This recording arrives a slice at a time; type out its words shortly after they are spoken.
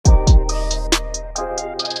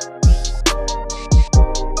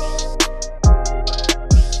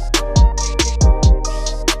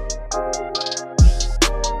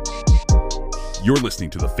You're listening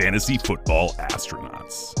to the Fantasy Football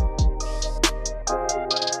Astronauts.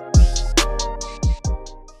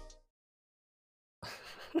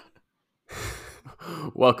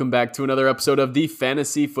 Welcome back to another episode of the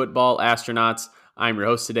Fantasy Football Astronauts. I'm your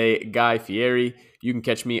host today, Guy Fieri. You can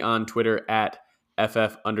catch me on Twitter at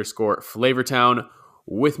FF_Flavortown.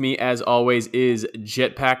 With me, as always, is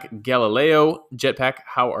Jetpack Galileo. Jetpack,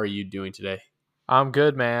 how are you doing today? I'm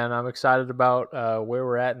good, man. I'm excited about where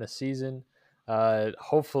we're at in the season.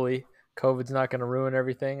 Hopefully, COVID's not going to ruin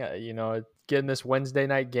everything. Getting this Wednesday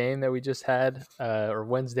night game that we just had, or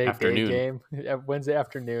Wednesday Afternoon. day game, Wednesday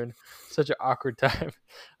afternoon, such an awkward time.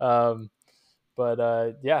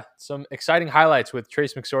 But some exciting highlights with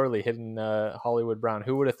Trace McSorley hitting Hollywood Brown.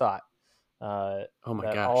 Who would have thought? Oh my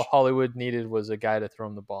that gosh! All Hollywood needed was a guy to throw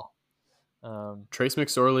him the ball. Trace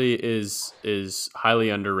McSorley is highly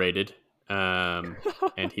underrated.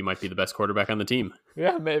 And he might be the best quarterback on the team.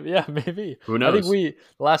 Yeah, maybe. Who knows? I think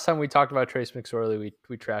last time we talked about Trace McSorley,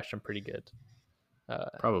 we trashed him pretty good.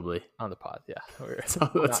 Probably on the pod, yeah.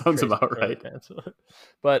 That sounds about right. Fans.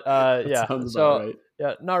 But sounds about right.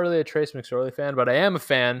 Yeah, not really a Trace McSorley fan, but I am a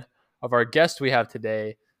fan of our guest we have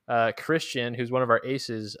today, Christian, who's one of our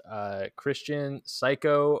aces, Christian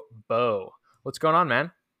Psycho Bow. What's going on,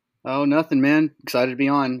 man? Oh, nothing, man. Excited to be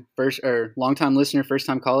on. Long-time listener,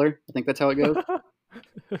 first-time caller. I think that's how it goes.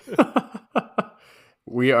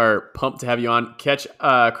 We are pumped to have you on. Catch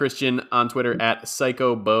Christian on Twitter at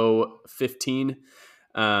PsychoBow15.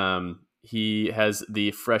 He has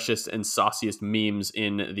the freshest and sauciest memes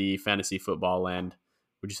in the fantasy football land.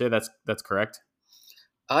 Would you say that's correct?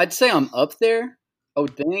 I'd say I'm up there, I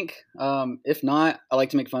would think. If not, I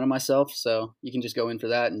like to make fun of myself, so you can just go in for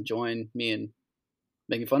that and join me in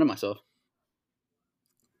making fun of myself.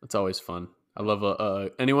 It's always fun. I love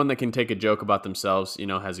anyone that can take a joke about themselves,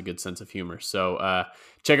 has a good sense of humor. So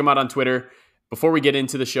check them out on Twitter. Before we get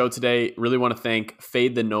into the show today, really want to thank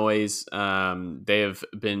Fade the Noise. They have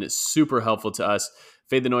been super helpful to us.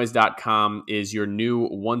 FadeTheNoise.com is your new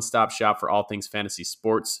one-stop shop for all things fantasy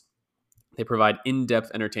sports. They provide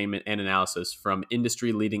in-depth entertainment and analysis from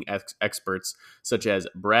industry-leading experts such as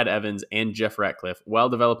Brad Evans and Jeff Ratcliffe, while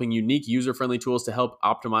developing unique user-friendly tools to help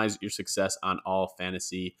optimize your success on all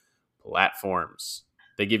fantasy platforms.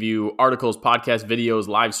 They give you articles, podcasts, videos,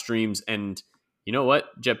 live streams, and you know what,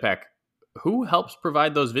 Jetpack? Who helps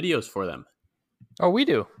provide those videos for them? Oh, we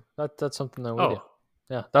do. That's something that we do.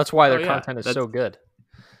 Yeah, that's why their content is so good.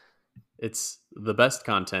 It's the best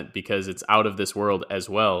content because it's out of this world as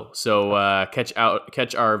well. So catch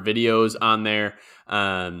our videos on there.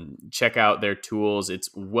 Check out their tools. It's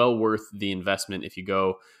well worth the investment if you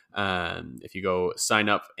go sign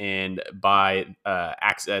up and buy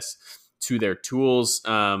access to their tools.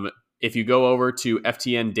 If you go over to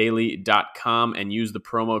ftndaily.com and use the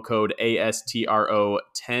promo code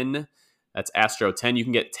ASTRO10, that's Astro10, you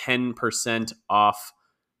can get 10% off.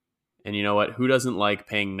 And you know what? Who doesn't like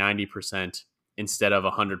paying 90% instead of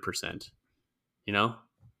 100%? It's kind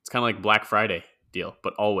of like Black Friday deal,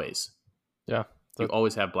 but always. Yeah. You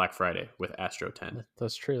always have Black Friday with Astro 10.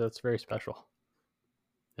 That's true. That's very special.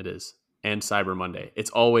 It is. And Cyber Monday. It's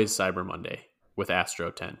always Cyber Monday with Astro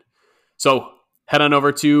 10. So head on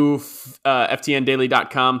over to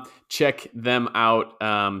ftndaily.com. Check them out.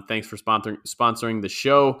 Thanks for sponsoring the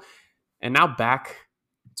show. And now back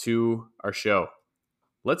to our show.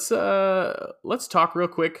 Let's talk real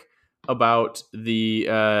quick about the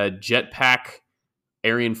Jetpack,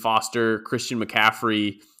 Arian Foster, Christian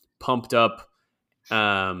McCaffrey pumped up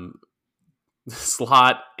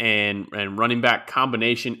slot and running back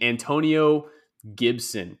combination. Antonio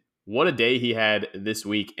Gibson, what a day he had this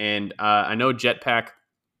week. And I know, Jetpack,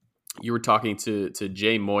 you were talking to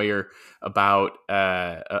Jay Moyer about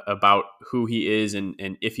who he is and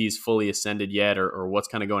if he's fully ascended yet or what's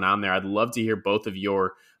kind of going on there. I'd love to hear both of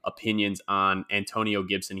your opinions on Antonio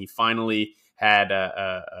Gibson. He finally had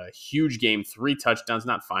a huge game, 3 touchdowns.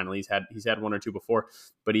 Not finally, he's had 1 or 2 before,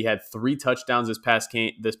 but he had 3 touchdowns this past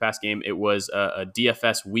game. It was a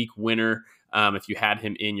DFS week winner. If you had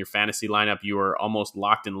him in your fantasy lineup, you were almost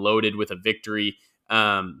locked and loaded with a victory.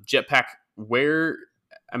 Jetpack, we've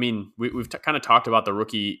kind of talked about the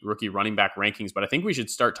rookie running back rankings, but I think we should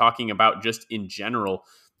start talking about just in general,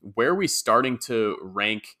 where are we starting to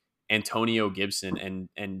rank Antonio Gibson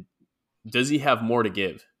and does he have more to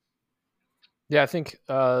give? Yeah, I think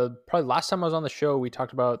probably last time I was on the show, we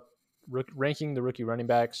talked about ranking the rookie running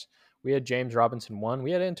backs. We had James Robinson 1.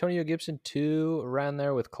 We had Antonio Gibson 2, around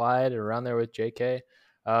there with Clyde, around there with JK.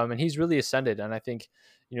 And he's really ascended. And I think,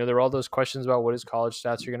 there were all those questions about what his college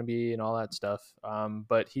stats are going to be and all that stuff.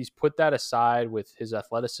 But he's put that aside with his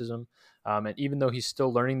athleticism. And even though he's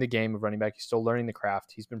still learning the game of running back, he's still learning the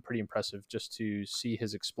craft. He's been pretty impressive just to see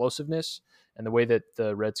his explosiveness and the way that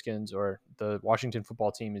the Redskins or the Washington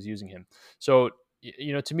football team is using him. So,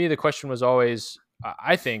 to me, the question was always,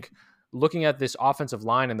 I think, looking at this offensive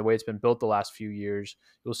line and the way it's been built the last few years,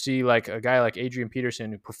 you'll see like a guy like Adrian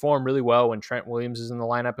Peterson who performed really well when Trent Williams is in the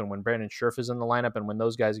lineup and when Brandon Scherf is in the lineup. And when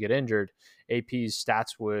those guys get injured, AP's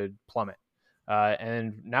stats would plummet.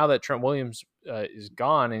 And now that Trent Williams is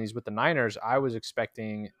gone and he's with the Niners, I was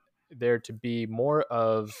expecting there to be more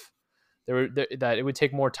of that it would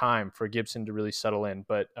take more time for Gibson to really settle in.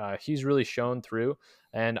 But he's really shown through.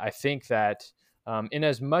 And I think that in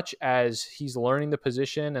as much as he's learning the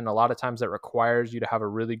position, and a lot of times that requires you to have a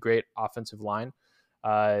really great offensive line,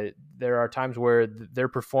 there are times where they're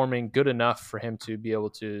performing good enough for him to be able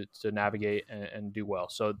to navigate and do well.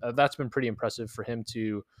 So that's been pretty impressive for him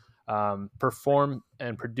to perform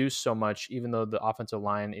and produce so much, even though the offensive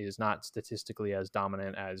line is not statistically as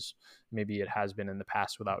dominant as maybe it has been in the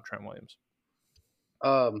past without Trent Williams.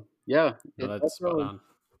 Yeah, No, that's spot on.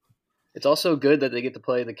 It's also good that they get to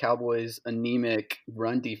play the Cowboys' anemic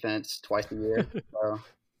run defense twice a year. So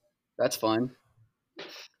that's fun.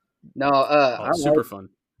 No, super fun.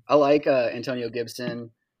 I like Antonio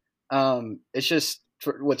Gibson. It's just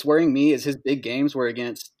what's worrying me is his big games were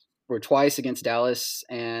twice against Dallas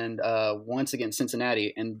and once against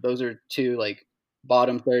Cincinnati, and those are two like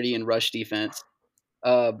bottom 30 in rush defense.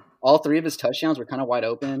 All three of his touchdowns were kind of wide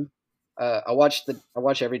open. I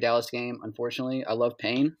watch every Dallas game. Unfortunately, I love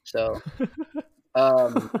pain. So,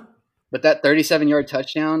 but that 37-yard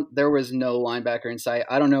touchdown, there was no linebacker in sight.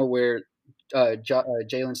 I don't know where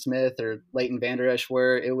Jalen Smith or Leighton Vander Esch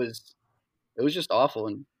were. It was just awful,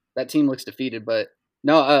 and that team looks defeated. But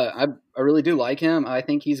no, I really do like him. I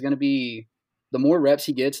think he's going to be, the more reps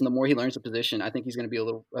he gets and the more he learns the position, I think he's going to be a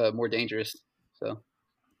little more dangerous. So.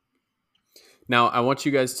 Now, I want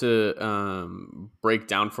you guys to break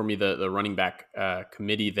down for me the running back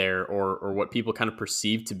committee there, or what people kind of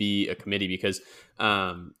perceive to be a committee, because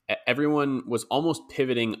everyone was almost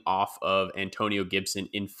pivoting off of Antonio Gibson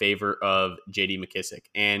in favor of J.D. McKissic.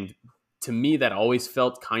 And to me, that always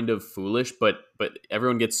felt kind of foolish, but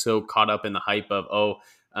everyone gets so caught up in the hype of,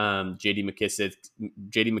 J.D.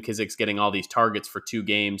 McKissic's getting all these targets for 2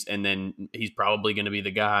 games, and then he's probably going to be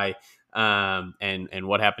the guy. And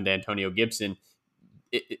what happened to Antonio Gibson,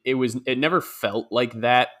 it never felt like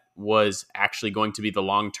that was actually going to be the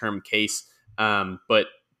long-term case. But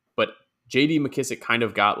JD McKissic kind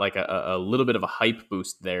of got like a little bit of a hype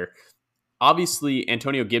boost there. Obviously,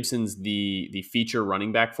 Antonio Gibson's the feature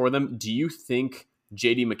running back for them. Do you think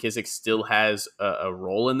JD McKissic still has a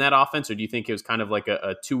role in that offense, or do you think it was kind of like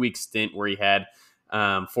a 2-week stint where he had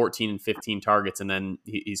 14 and 15 targets and then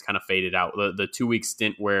he's kind of faded out? The 2-week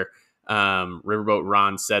stint where Riverboat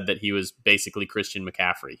Ron said that he was basically Christian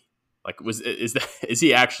McCaffrey. Like, is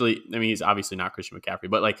he actually? I mean, he's obviously not Christian McCaffrey,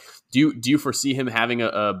 but like, do you foresee him having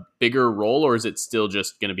a bigger role, or is it still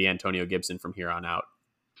just going to be Antonio Gibson from here on out?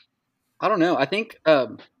 I don't know. I think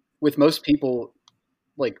with most people,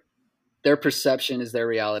 like, their perception is their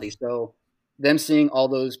reality. So them seeing all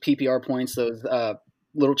those PPR points, those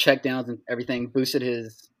little checkdowns and everything boosted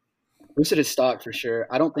his stock for sure.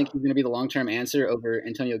 I don't think he's going to be the long-term answer over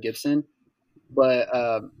Antonio Gibson, but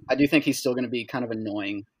I do think he's still going to be kind of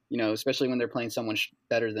annoying, especially when they're playing someone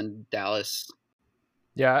better than Dallas.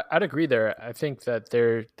 Yeah, I'd agree there. I think that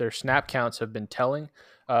their snap counts have been telling.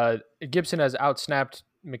 Gibson has outsnapped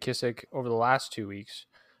McKissic over the last 2 weeks,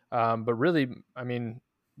 but really, I mean,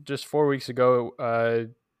 just 4 weeks ago,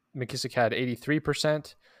 McKissic had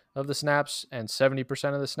 83% of the snaps and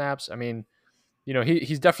 70% of the snaps. I mean,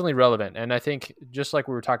 he's definitely relevant. And I think just like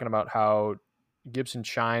we were talking about how Gibson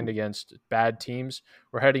shined against bad teams,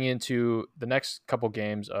 we're heading into the next couple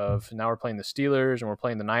games of now we're playing the Steelers and we're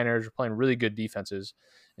playing the Niners. We're playing really good defenses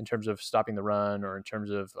in terms of stopping the run or in terms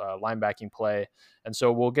of linebacking play. And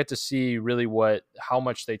so we'll get to see really how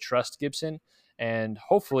much they trust Gibson. And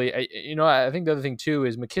hopefully, I think the other thing too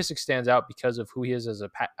is McKissic stands out because of who he is as a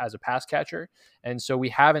pass catcher. And so we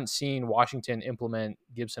haven't seen Washington implement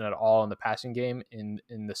Gibson at all in the passing game in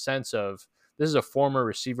the sense of this is a former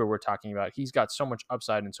receiver we're talking about. He's got so much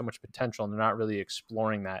upside and so much potential, and they're not really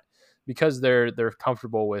exploring that because they're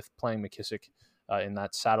comfortable with playing McKissic in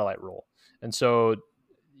that satellite role. And so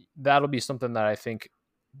that'll be something that I think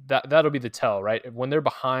that'll be the tell, right? When they're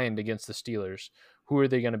behind against the Steelers, who are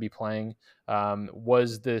they going to be playing?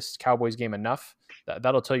 Was this Cowboys game enough?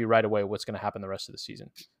 That'll tell you right away what's going to happen the rest of the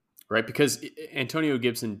season. right? Because Antonio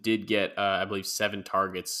Gibson did get, I believe, 7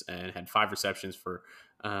 targets and had 5 receptions for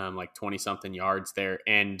like 20-something yards there.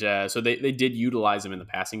 And so they did utilize him in the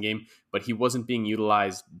passing game, but he wasn't being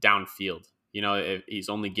utilized downfield. You know, if he's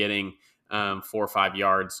only getting 4 or 5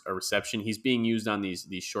 yards a reception. He's being used on these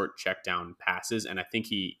short check down passes, and I think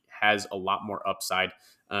he has a lot more upside.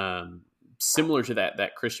 Similar to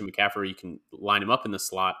that Christian McCaffrey, you can line him up in the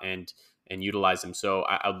slot and utilize him. So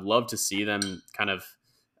I'd love to see them kind of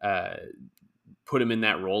put him in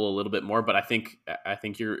that role a little bit more. But I think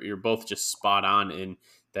you're both just spot on in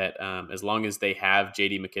that. As long as they have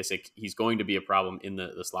J.D. McKissic, he's going to be a problem in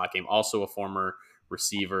the slot game. Also a former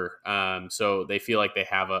receiver, so they feel like they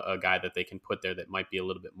have a guy that they can put there that might be a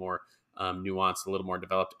little bit more nuanced, a little more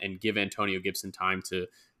developed, and give Antonio Gibson time to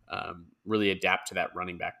really adapt to that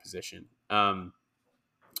running back position. No,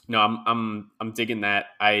 I'm digging that.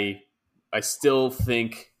 I still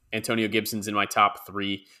think Antonio Gibson's in my top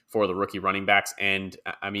 3 for the rookie running backs, and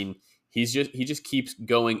I mean he just keeps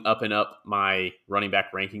going up and up my running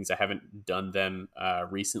back rankings. I haven't done them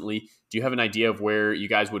recently. Do you have an idea of where you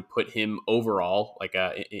guys would put him overall, like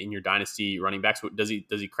in your dynasty running backs? Does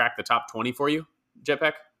he crack the top 20 for you,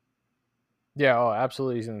 Jetpack? Yeah, oh,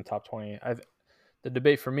 absolutely. He's in the top 20. The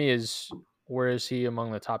debate for me is where is he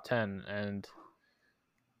among the top 10? And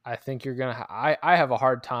I think you're going to I have a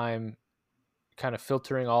hard time kind of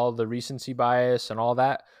filtering all the recency bias and all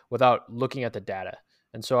that without looking at the data.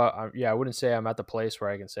 And so, I wouldn't say I'm at the place where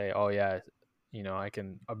I can say, oh, yeah, you know, I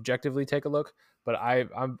can objectively take a look. But I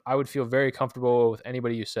would feel very comfortable with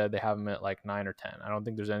anybody you said they have him at like 9 or 10. I don't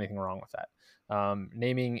think there's anything wrong with that.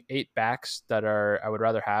 Naming 8 backs that I would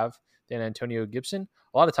rather have than Antonio Gibson.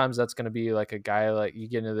 A lot of times that's going to be like a guy like you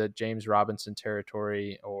get into the James Robinson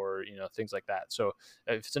territory or, you know, things like that. So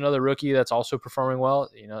if it's another rookie that's also performing well,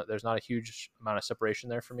 you know, there's not a huge amount of separation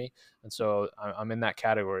there for me. And so I'm in that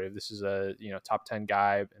category. This is a, you know, top 10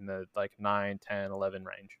 guy in the like 9, 10, 11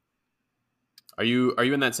 range. Are you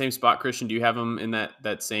in that same spot, Christian? Do you have him in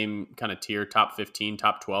that same kind of tier, top 15,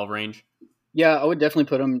 top 12 range? Yeah, I would definitely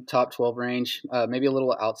put him top 12 range, maybe a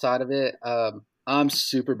little outside of it. I'm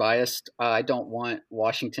super biased. I don't want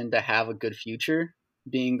Washington to have a good future,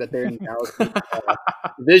 being that they're in Dallas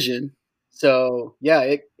division. So, yeah,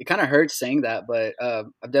 it kind of hurts saying that, but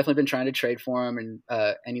I've definitely been trying to trade for him in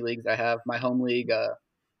any leagues I have. My home league,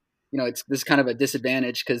 you know, this is kind of a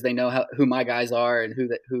disadvantage because they know who my guys are and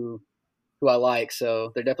who I like.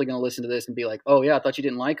 So they're definitely going to listen to this and be like, oh, yeah, I thought you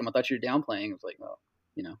didn't like him. I thought you were downplaying. I was like, well,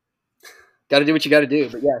 you know, got to do what you got to do.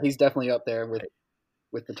 But, yeah, he's definitely up there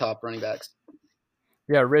with the top running backs.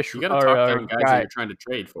 Yeah, Rich, you got to talk down guys that you're trying to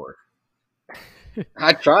trade for.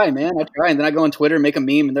 I try, man. I try. And then I go on Twitter and make a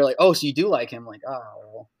meme, and they're like, oh, so you do like him. I'm like,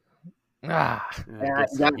 oh.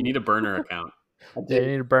 You need a burner account. Yeah, you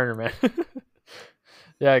need a burner, man.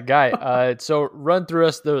 Yeah, Guy. So run through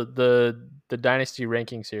us the dynasty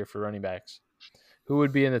rankings here for running backs. Who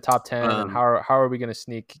would be in the top 10, and how are we going to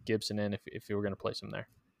sneak Gibson in if we were going to place him there?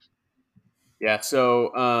 Yeah,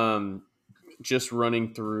 so just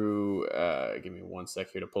running through, give me 1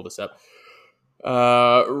 sec here to pull this up.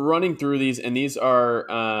 Running through these, and these are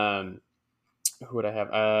who would I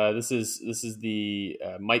have? This is the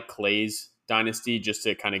Mike Clay's dynasty, just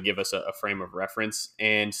to kind of give us a frame of reference.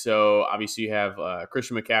 And so obviously you have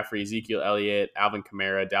Christian McCaffrey, Ezekiel Elliott, Alvin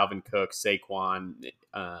Kamara, Dalvin Cook, Saquon,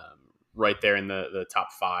 right there in the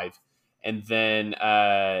top 5. And then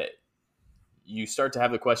you start to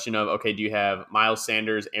have the question of, okay, do you have Miles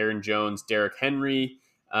Sanders, Aaron Jones, Derrick Henry?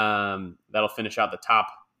 That'll finish out the top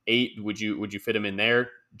 8. Would you fit him in there?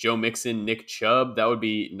 Joe Mixon, Nick Chubb, that would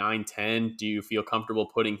be 9, 10. Do you feel comfortable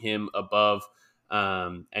putting him above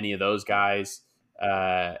any of those guys?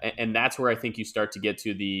 And that's where I think you start to get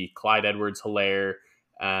to the Clyde Edwards-Helaire,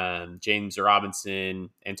 James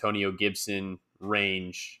Robinson, Antonio Gibson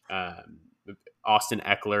range, Austin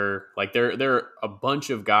Eckler. Like there are a bunch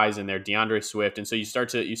of guys in there, DeAndre Swift. And so you start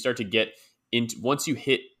to get into, once you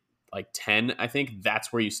hit like 10, I think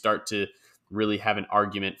that's where you start to really have an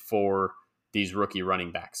argument for these rookie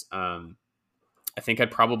running backs. I think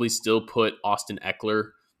I'd probably still put Austin Eckler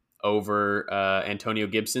over Antonio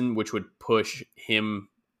Gibson, which would push him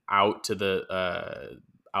out to the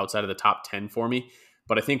outside of the top 10 for me.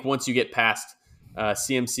 But I think once you get past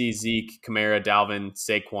CMC, Zeke, Kamara, Dalvin,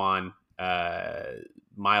 Saquon,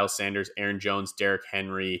 Miles Sanders, Aaron Jones, Derrick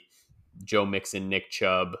Henry, Joe Mixon, Nick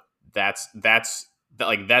Chubb, that's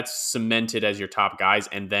cemented as your top guys.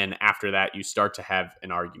 And then after that, you start to have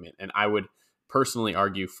an argument. And I would personally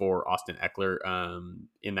argue for Austin Eckler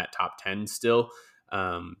in that top 10 still.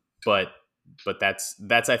 But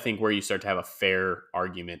that's I think where you start to have a fair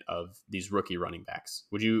argument of these rookie running backs.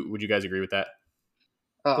 Would you guys agree with that?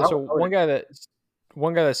 So one guy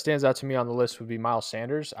that stands out to me on the list would be Miles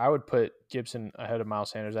Sanders. I would put Gibson ahead of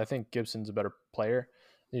Miles Sanders. I think Gibson's a better player.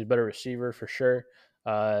 He's a better receiver for sure.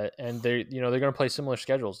 And they're going to play similar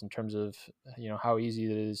schedules in terms of how easy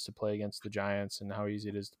it is to play against the Giants and how easy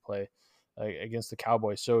it is to play against the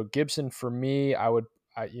Cowboys. So Gibson for me,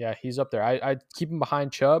 he's up there. I'd keep him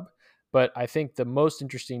behind Chubb. But I think the most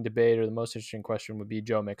interesting debate or the most interesting question would be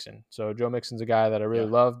Joe Mixon. So Joe Mixon's a guy that I really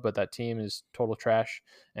love, but that team is total trash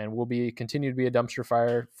and will continue to be a dumpster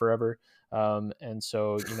fire forever. And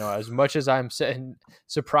so, as much as I'm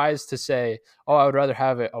surprised to say, I would rather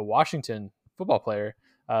have a Washington football player,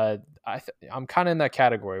 I'm kind of in that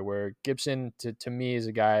category where Gibson to me is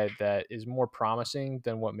a guy that is more promising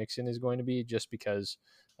than what Mixon is going to be, just because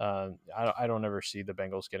I don't ever see the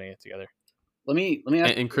Bengals getting it together. Let me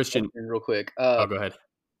ask and Christian real quick. Go ahead.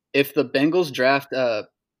 If the Bengals draft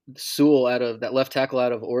Sewell that left tackle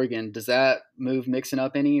out of Oregon, does that move Mixon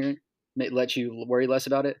up any or let you worry less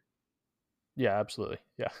about it? Yeah, absolutely.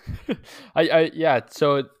 Yeah.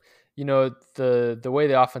 So, the way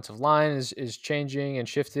the offensive line is changing and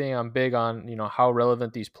shifting. I'm big on, how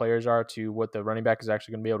relevant these players are to what the running back is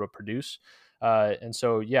actually going to be able to produce. And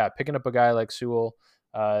so, yeah, picking up a guy like Sewell,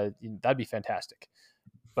 that'd be fantastic.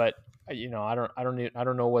 But I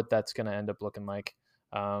don't know what that's going to end up looking like.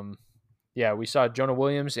 We saw Jonah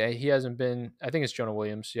Williams. He hasn't been. I think it's Jonah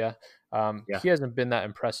Williams. Yeah. He hasn't been that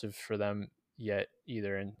impressive for them yet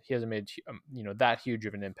either, and he hasn't made that huge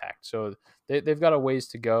of an impact. So they've got a ways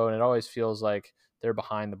to go, and it always feels like they're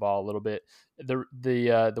behind the ball a little bit.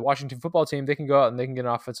 The Washington football team, they can go out and they can get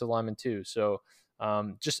an offensive lineman too. So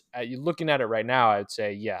just looking at it right now, I would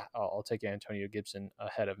say I'll take Antonio Gibson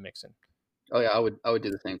ahead of Mixon. Oh yeah, I would do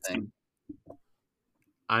the same thing.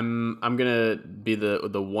 I'm gonna be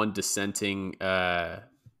the one dissenting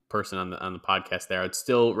person on the podcast there. I'd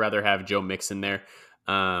still rather have Joe Mixon there.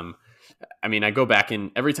 I go back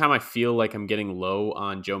and every time I feel like I'm getting low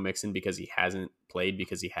on Joe Mixon because he hasn't played,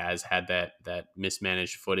 because he has had that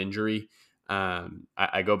mismanaged foot injury.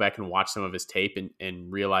 I go back and watch some of his tape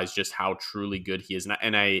and realize just how truly good he is.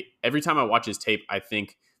 And I every time I watch his tape, I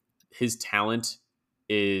think his talent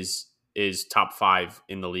is top 5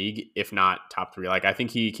 in the league, if not top 3. Like, I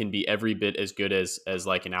think he can be every bit as good as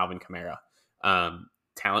like an Alvin Kamara.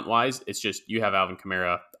 Talent wise, it's just you have Alvin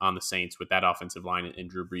Kamara on the Saints with that offensive line and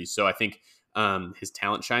Drew Brees. So I think his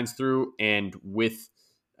talent shines through, and with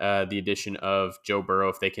the addition of Joe Burrow,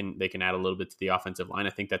 if they can add a little bit to the offensive line, I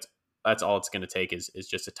think that's all it's going to take is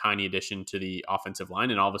just a tiny addition to the offensive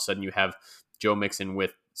line, and all of a sudden you have Joe Mixon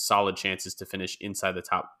with solid chances to finish inside the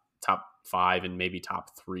top 5 and maybe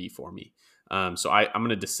top 3 for me. So I'm going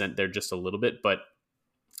to dissent there just a little bit, but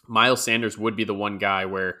Miles Sanders would be the one guy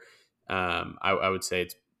where I would say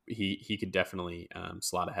he could definitely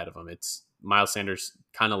slot ahead of him. It's Miles Sanders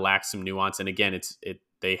kind of lacks some nuance, and again,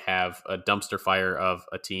 they have a dumpster fire of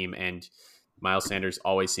a team, and Miles Sanders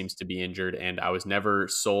always seems to be injured. And I was never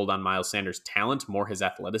sold on Miles Sanders' talent, more his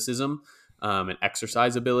athleticism and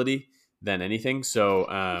exercise ability than anything. So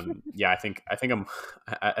I think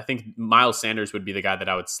Miles Sanders would be the guy that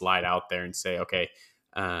I would slide out there and say, okay,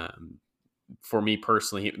 for me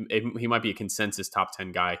personally, he might be a consensus top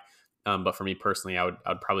 10 guy. But for me personally, I would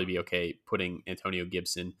probably be okay putting Antonio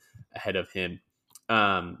Gibson ahead of him.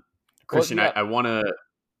 Christian, I want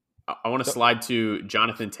to slide to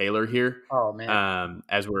Jonathan Taylor here. Oh man!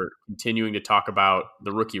 As we're continuing to talk about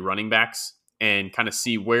the rookie running backs and kind of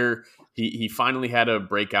see where he finally had a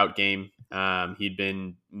breakout game. He'd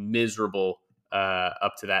been miserable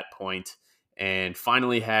up to that point, and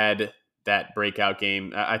finally had that breakout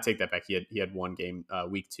game. I take that back. He had one game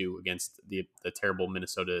week 2 against the terrible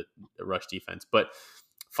Minnesota rush defense, but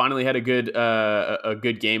finally had a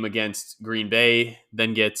good game against Green Bay.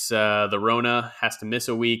 Then gets the Rona, has to miss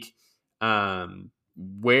a week.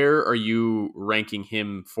 Where are you ranking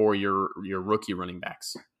him for your rookie running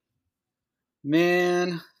backs?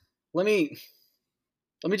 Man, let me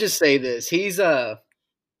just say this. He's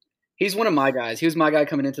one of my guys. He was my guy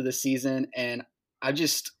coming into this season, and I've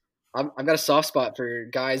got a soft spot for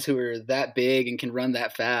guys who are that big and can run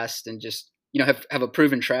that fast and just, have a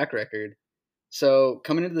proven track record. So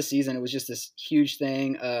coming into the season, it was just this huge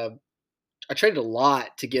thing. I traded a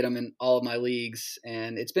lot to get him in all of my leagues,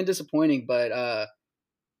 and it's been disappointing, but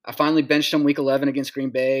I finally benched him week 11 against Green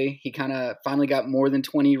Bay. He kind of finally got more than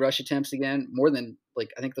 20 rush attempts again, more than,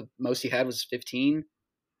 I think the most he had was 15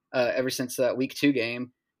 ever since that week 2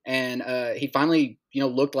 game. And he finally,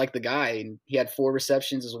 looked like the guy, and he had 4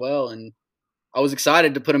 receptions as well. And I was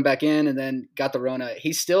excited to put him back in, and then got the Rona.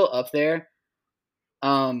 He's still up there.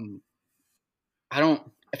 If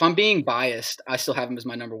I'm being biased, I still have him as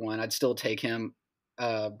my number 1. I'd still take him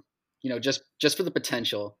just for the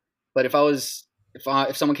potential. But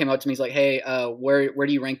if someone came up to me, he's like, hey, where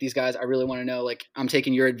do you rank these guys? I really want to know. Like, I'm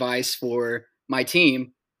taking your advice for my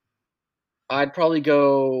team. I'd probably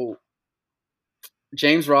go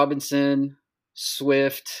James Robinson,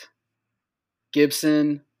 Swift,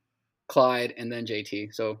 Gibson, Clyde, and then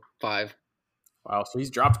JT. So 5. Wow, so he's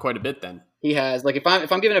dropped quite a bit then. He has. Like, if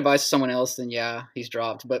I'm giving advice to someone else, then yeah, he's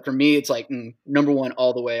dropped. But for me, it's like number 1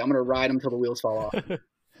 all the way. I'm gonna ride him till the wheels fall off.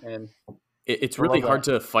 And it's really hard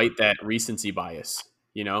to fight that recency bias.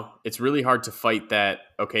 It's really hard to fight that.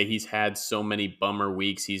 Okay, he's had so many bummer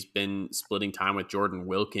weeks. He's been splitting time with Jordan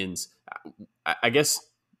Wilkins. I guess,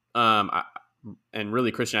 and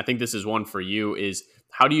really, Christian, I think this is one for you. Is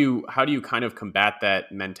how do you kind of combat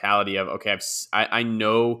that mentality of, okay, I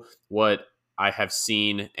know what I have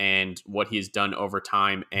seen and what he has done over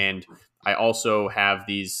time, and I also have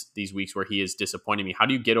these weeks where he is disappointing me. How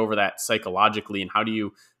do you get over that psychologically, and how do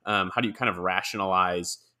you kind of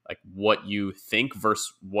rationalize like what you think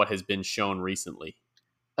versus what has been shown recently?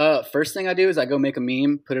 First thing I do is I go make a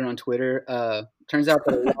meme, put it on Twitter. Turns out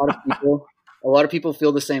that a lot of people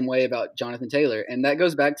feel the same way about Jonathan Taylor, and that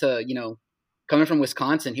goes back to coming from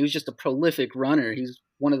Wisconsin. He was just a prolific runner. He's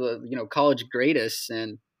one of the college greatest,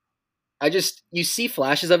 and you see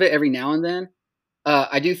flashes of it every now and then.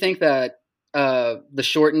 I do think that the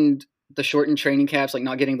shortened training camps, like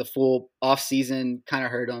not getting the full off season, kind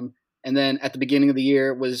of hurt him. And then at the beginning of the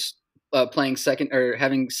year was playing second or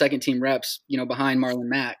having second team reps, behind Marlon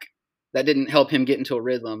Mack. That didn't help him get into a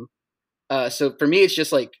rhythm. So for me, it's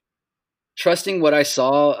just like trusting what I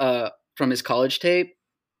saw from his college tape,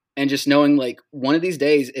 and just knowing like one of these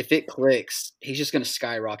days, if it clicks, he's just going to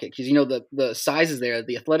skyrocket because the size is there,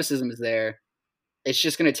 the athleticism is there. It's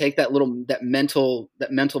just going to take that mental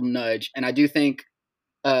nudge. And I do think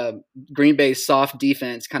Green Bay's soft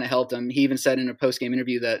defense kind of helped him. He even said in a post-game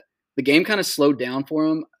interview that the game kind of slowed down for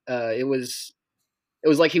him. It was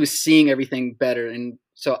like he was seeing everything better. And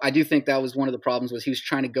so I do think that was one of the problems, was he was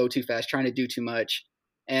trying to go too fast, trying to do too much.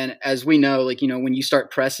 And as we know, like, when you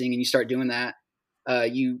start pressing and you start doing that,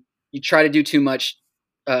 you try to do too much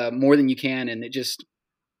more than you can. And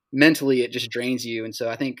mentally it just drains you. And so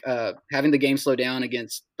I think having the game slow down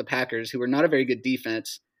against the Packers, who are not a very good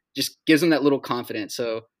defense, just gives them that little confidence.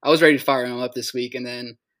 So I was ready to fire him up this week. And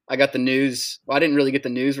then I got the news. Well, I didn't really get the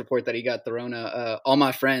news report that he got the Rona. All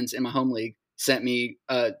my friends in my home league sent me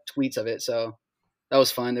tweets of it. So that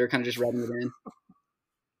was fun. They were kind of just rubbing it in.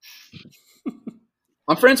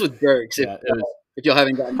 I'm friends with Jerks, if y'all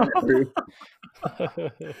haven't gotten that through.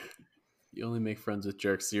 You only make friends with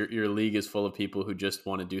jerks. Your league is full of people who just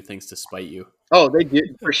want to do things to spite you. Oh, they do,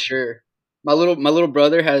 for sure. My little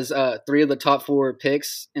brother has 3 of the top 4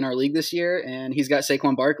 picks in our league this year, and he's got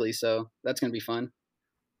Saquon Barkley, so that's going to be fun.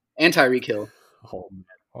 And Tyreek Hill. Oh, man.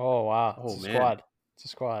 Oh, wow. It's a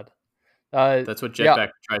squad. That's what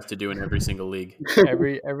Jetback tries to do in every single league.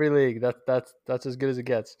 every league. That's as good as it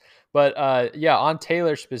gets. But on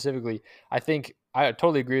Taylor specifically, I think I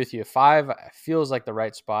totally agree with you. 5 feels like the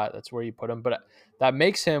right spot. That's where you put him. But that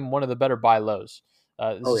makes him one of the better buy lows.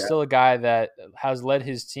 This is still a guy that has led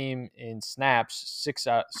his team in snaps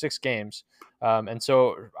 6 games. And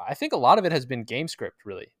so I think a lot of it has been game script,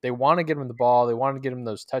 really. They want to get him the ball. They want to get him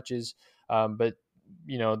those touches. But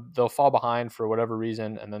they'll fall behind for whatever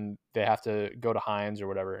reason, and then they have to go to Hines or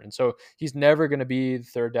whatever. And so he's never going to be the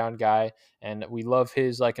third down guy. And we love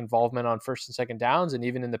his involvement on first and second downs, and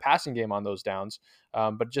even in the passing game on those downs.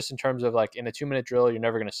 But just in terms of in a 2-minute drill, you're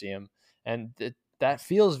never going to see him. And that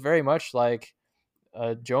feels very much like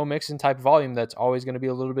a Joe Mixon type volume. That's always going to be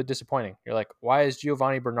a little bit disappointing. You're like, why is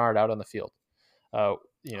Giovanni Bernard out on the field?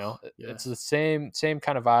 It's the same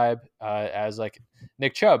kind of vibe as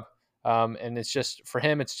Nick Chubb. And it's just, for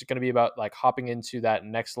him, it's going to be about hopping into that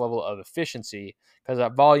next level of efficiency, because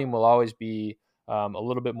that volume will always be a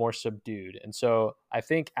little bit more subdued. And so I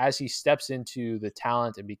think as he steps into the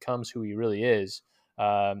talent and becomes who he really is,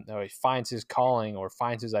 he finds his calling or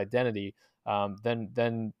finds his identity,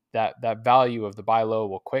 then that value of the buy low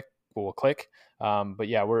will click. But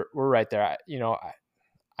yeah, we're right there.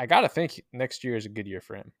 I gotta think next year is a good year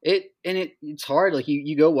for him. It's hard.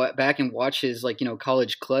 You go back and watch his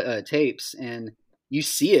college tapes, and you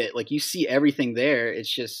see it. You see everything there. It's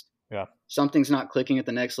just something's not clicking at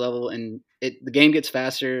the next level, and the game gets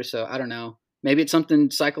faster. So I don't know. Maybe it's something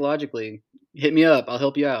psychologically. Hit me up. I'll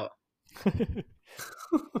help you out.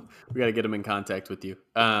 We got to get him in contact with you.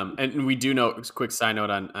 And we do know. Quick side note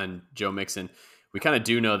on Joe Mixon. We kind of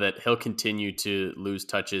do know that he'll continue to lose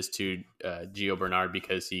touches to Gio Bernard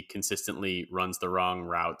because he consistently runs the wrong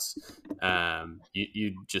routes.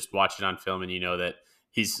 You just watch it on film and you know that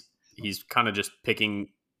he's he's kind of just picking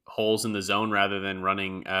holes in the zone rather than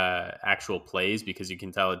running actual plays, because you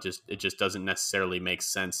can tell it just doesn't necessarily make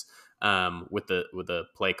sense with the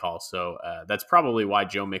play call. So that's probably why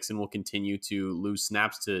Joe Mixon will continue to lose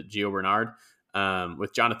snaps to Gio Bernard.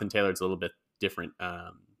 With Jonathan Taylor, it's a little bit different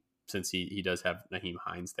since he does have Nyheim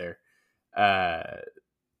Hines there. Are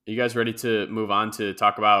you guys ready to move on to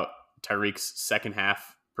talk about Tyreek's second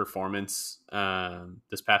half performance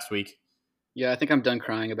this past week? Yeah, I think I'm done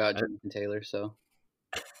crying about Jonathan Taylor. So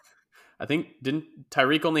I think didn't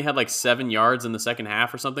Tyreek only had like 7 yards in the second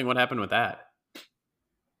half or something? What happened with that?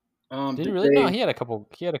 Did he really? No, he had a couple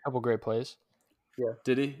great plays. Yeah.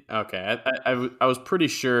 Did he? Okay. I was pretty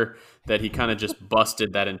sure that he kind of just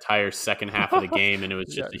busted that entire second half of the game, and it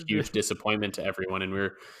was just a huge disappointment to everyone. And we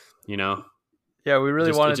were, yeah, we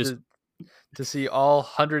really wanted to see all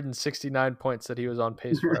 169 points that he was on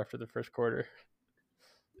pace for after the first quarter.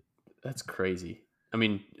 That's crazy. I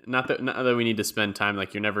mean, not that we need to spend time,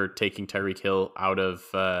 like, you're never taking Tyreek Hill out of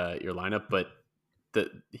your lineup, but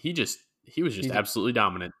he was just absolutely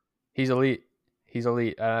dominant. He's elite.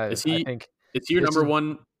 Is he your number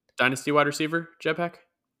one dynasty wide receiver, Jetpack?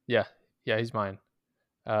 Yeah, he's mine.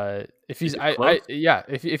 If he's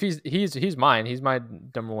he's mine. He's my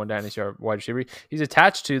number one dynasty wide receiver. He's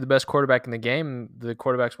attached to the best quarterback in the game. The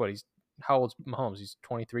quarterback's how old's Mahomes? He's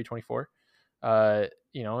 23, 24. And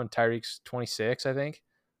Tyreek's 26, I think.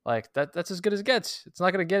 Like that's as good as it gets. It's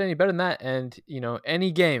not going to get any better than that. And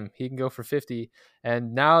any game he can go for 50.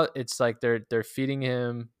 And now it's like they're feeding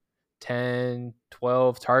him 10,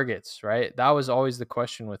 12 targets, right? That was always the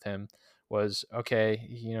question with him was,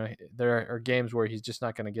 okay, there are games where he's just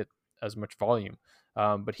not going to get as much volume.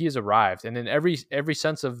 But he has arrived. And in every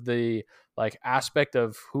sense of the aspect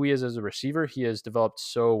of who he is as a receiver, he has developed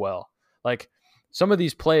so well. Like some of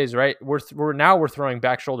these plays, right? We're throwing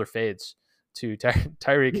back shoulder fades to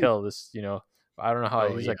Tyreek Hill. This, I don't know how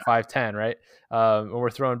he's like 5'10", right? And we're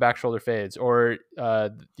throwing back shoulder fades, or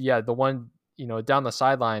the one down the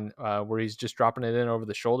sideline where he's just dropping it in over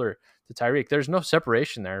the shoulder to Tyreek. There's no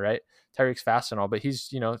separation there, right? Tyreek's fast and all, but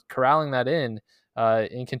he's corralling that in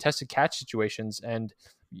contested catch situations. And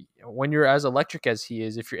when you're as electric as he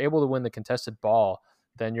is, if you're able to win the contested ball,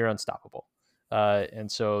 then you're unstoppable.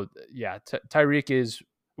 And so, yeah, Tyreek is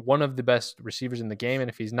one of the best receivers in the game. And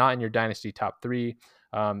if he's not in your dynasty top 3,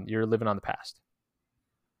 you're living on the past.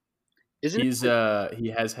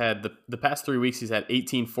 He has had the past 3 weeks, he's had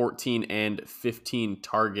 18, 14, and 15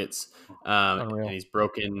 targets. And he's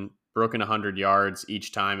broken 100 yards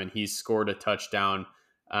each time. And he's scored a touchdown,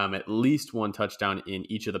 at least one touchdown in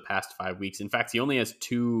each of the past 5 weeks. In fact, he only has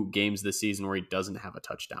 2 games this season where he doesn't have a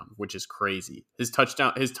touchdown, which is crazy. His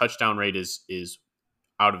touchdown rate is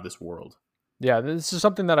out of this world. Yeah, this is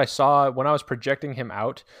something that I saw when I was projecting him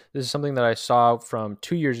out. This is something that I saw from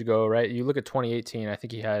 2 years ago, right? You look at 2018, I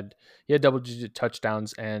think he had double-digit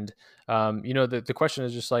touchdowns, and the question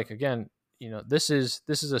is just like, again, this is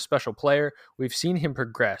a special player. We've seen him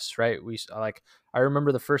progress, right? I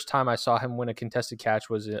remember the first time I saw him win a contested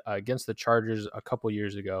catch was against the Chargers a couple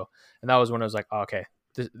years ago, and that was when I was like, oh, okay,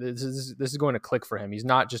 this is going to click for him. He's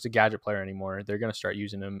not just a gadget player anymore. They're going to start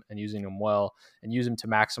using him and using him well and use him to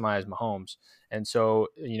maximize Mahomes. And so,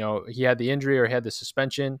 he had the injury or he had the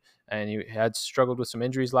suspension, and he had struggled with some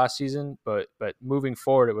injuries last season. But moving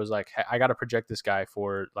forward, it was like, I got to project this guy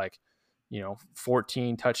for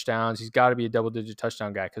 14 touchdowns. He's got to be a double-digit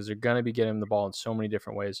touchdown guy because they're going to be getting him the ball in so many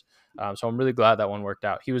different ways. So I'm really glad that one worked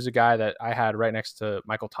out. He was a guy that I had right next to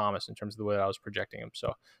Michael Thomas in terms of the way that I was projecting him.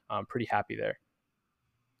 So I'm pretty happy there.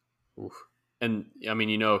 Oof. And I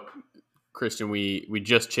mean, Christian, we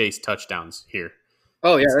just chased touchdowns here.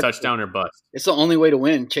 Oh yeah, it's touchdown or bust. It's the only way to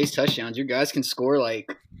win. Chase touchdowns. You guys can score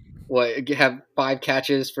have 5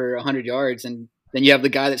 catches for 100 yards, and then you have the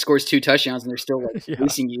guy that scores 2 touchdowns, and they're still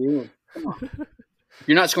chasing you. Come on. If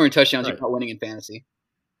you're not scoring touchdowns, You're not winning in fantasy.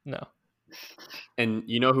 No. And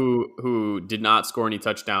who did not score any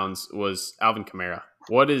touchdowns was Alvin Kamara.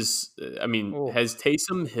 Has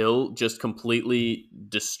Taysom Hill just completely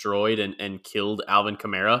destroyed and killed Alvin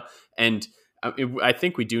Kamara? And I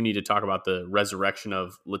think we do need to talk about the resurrection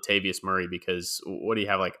of Latavius Murray, because what do you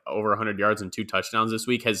have, like over 100 yards and 2 touchdowns this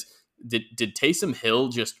week? Did Taysom Hill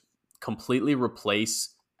just completely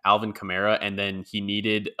replace Alvin Kamara, and then he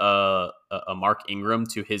needed a Mark Ingram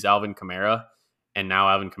to his Alvin Kamara, and now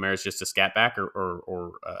Alvin Kamara is just a scat back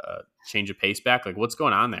or a change of pace back? Like, what's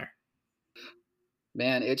going on there?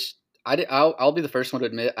 Man, I'll be the first one to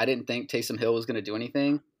admit I didn't think Taysom Hill was going to do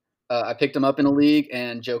anything. I picked him up in a league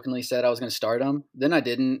and jokingly said I was going to start him. Then I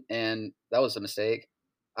didn't, and that was a mistake.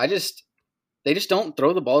 They just don't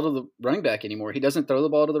throw the ball to the running back anymore. He doesn't throw the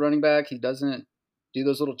ball to the running back. He doesn't do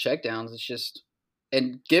those little checkdowns. It's just,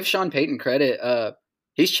 and give Sean Payton credit.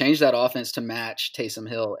 He's changed that offense to match Taysom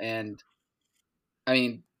Hill, and I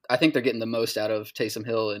mean, I think they're getting the most out of Taysom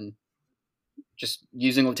Hill and just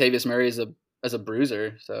using Latavius Murray as a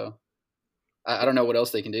bruiser. So I don't know what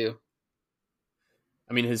else they can do.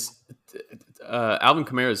 I mean, his Alvin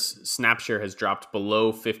Kamara's snap share has dropped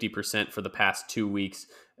below 50% for the past 2 weeks.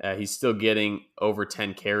 He's still getting over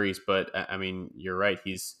 10 carries, but I mean, you're right.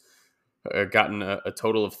 He's gotten a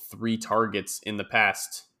total of 3 targets in the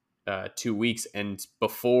past 2 weeks. And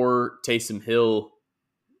before Taysom Hill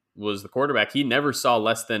was the quarterback, he never saw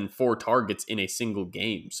less than 4 targets in a single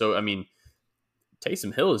game. So, I mean,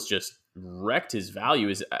 Taysom Hill has just wrecked his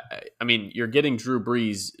value. I mean, you're getting Drew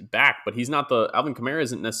Brees back, but he's not Alvin Kamara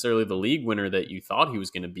isn't necessarily the league winner that you thought he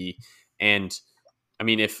was going to be. And I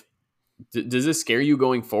mean, does this scare you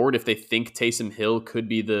going forward if they think Taysom Hill could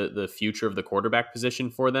be the future of the quarterback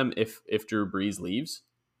position for them if Drew Brees leaves?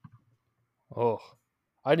 Oh,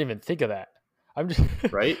 I didn't even think of that. I'm just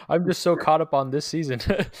right. I'm just so caught up on this season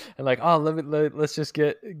and like, oh, let's just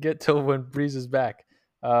get till when Brees is back.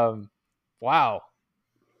 Wow.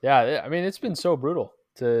 Yeah, I mean, it's been so brutal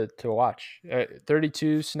to watch.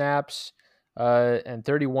 32 snaps and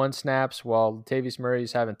 31 snaps, while Latavius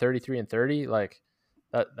Murray's having 33 and 30. Like,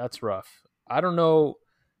 that's rough. I don't know.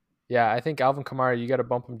 Yeah, I think Alvin Kamara, you got to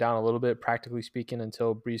bump him down a little bit, practically speaking,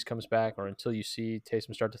 until Brees comes back or until you see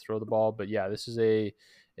Taysom start to throw the ball. But yeah, this is a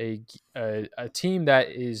team that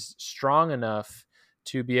is strong enough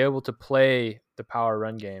to be able to play the power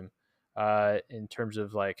run game. In terms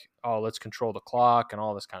of like, oh, let's control the clock and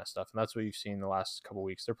all this kind of stuff. And that's what you've seen the last couple of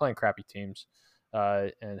weeks. They're playing crappy teams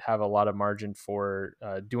and have a lot of margin for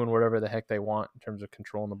doing whatever the heck they want in terms of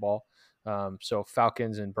controlling the ball. So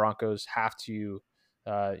Falcons and Broncos have to,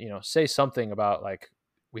 say something about like,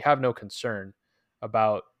 we have no concern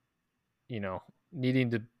about,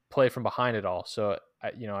 needing to play from behind it all. So,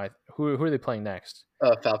 who are they playing next?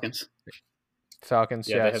 Falcons.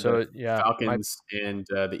 Yeah. So Falcons and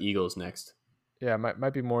the Eagles next. Yeah,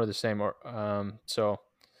 might be more of the same. Or so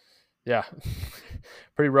yeah,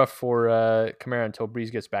 pretty rough for Kamara until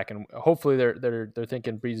Brees gets back, and hopefully they're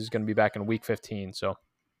thinking Brees is going to be back in Week 15. So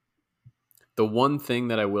the one thing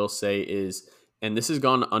that I will say is, and this has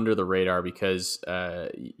gone under the radar because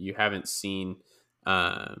you haven't seen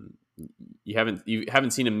him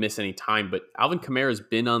miss any time, but Alvin Kamara has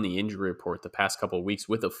been on the injury report the past couple of weeks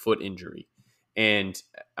with a foot injury. And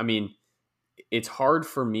I mean, it's hard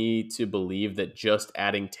for me to believe that just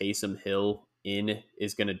adding Taysom Hill in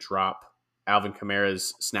is going to drop Alvin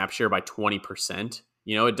Kamara's snap share by 20%.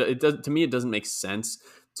 It does, to me, it doesn't make sense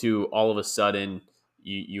to all of a sudden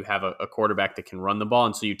you have a quarterback that can run the ball.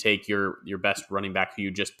 And so you take your best running back who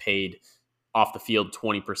you just paid off the field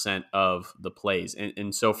 20% of the plays.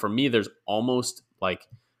 And so for me, there's almost like,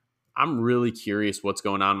 I'm really curious what's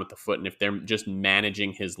going on with the foot and if they're just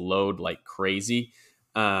managing his load like crazy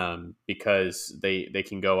because they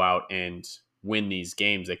can go out and win these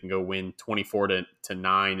games. They can go win 24-9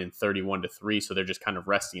 and 31-3. So they're just kind of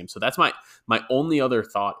resting him. So that's my only other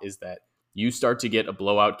thought is that you start to get a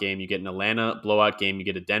blowout game. You get an Atlanta blowout game. You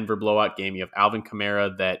get a Denver blowout game. You have Alvin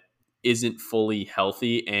Kamara that isn't fully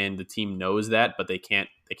healthy and the team knows that, but they can't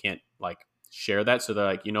like share that. So they're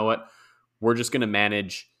like, you know what? We're just going to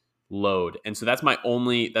manage load. And so that's my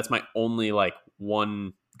only like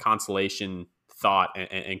one consolation thought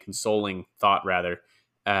and consoling thought rather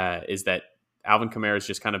is that Alvin Kamara has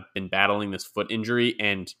just kind of been battling this foot injury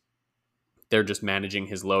and they're just managing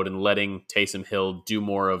his load and letting Taysom Hill do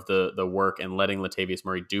more of the work and letting Latavius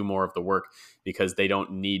Murray do more of the work because they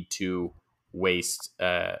don't need to waste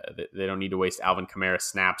Alvin Kamara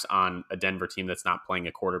snaps on a Denver team that's not playing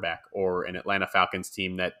a quarterback or an Atlanta Falcons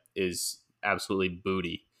team that is absolutely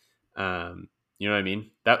booty. You know what I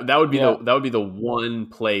mean? That would be that would be the one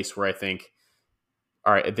place where I think,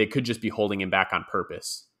 all right, they could just be holding him back on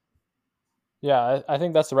purpose. Yeah, I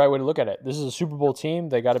think that's the right way to look at it. This is a Super Bowl team.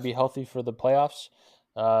 They got to be healthy for the playoffs.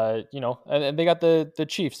 And they got the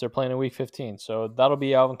Chiefs. They're playing in Week 15. So that'll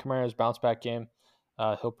be Alvin Kamara's bounce back game.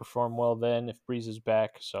 He'll perform well then if Brees is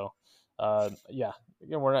back. So,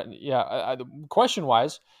 question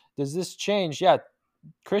wise, does this change? Yeah,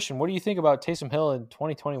 Christian, what do you think about Taysom Hill in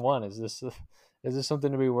 2021? Is this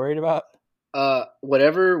something to be worried about?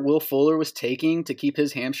 Whatever Will Fuller was taking to keep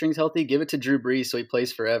his hamstrings healthy, give it to Drew Brees so he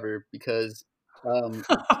plays forever because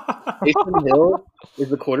Taysom Hill is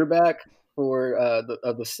the quarterback for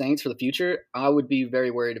the Saints for the future. I would be very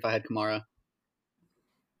worried if I had Kamara.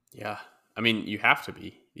 Yeah. I mean, you have to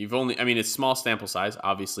be. It's small sample size,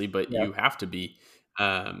 obviously, but you have to be.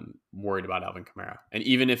 worried about Alvin Kamara. And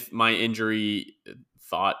even if my injury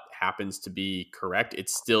thought happens to be correct, it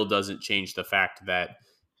still doesn't change the fact that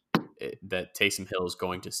Taysom Hill is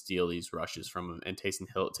going to steal these rushes from him, and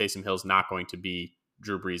Taysom Hill's not going to be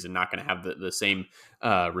Drew Brees and not going to have the same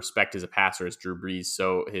respect as a passer as Drew Brees.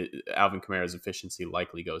 So Alvin Kamara's efficiency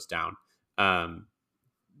likely goes down.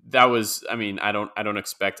 That was, I mean, I don't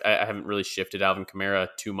expect, I haven't really shifted Alvin Kamara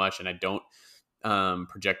too much, and I don't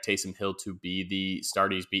project Taysom Hill to be the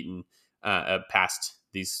starter. He's beaten past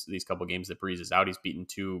these couple games that Brees is out. He's beaten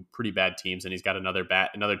two pretty bad teams, and he's got another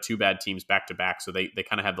two bad teams back to back. So they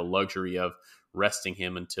kind of have the luxury of resting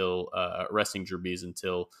him resting Drew Brees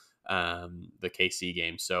until the KC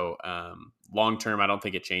game. So long term, I don't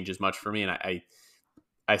think it changes much for me. And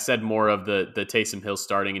I said more of the Taysom Hill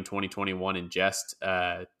starting in 2021 in just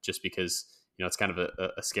because, you know, it's kind of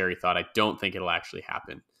a scary thought. I don't think it'll actually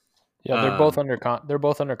happen. Yeah, they're both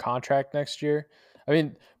under contract next year. I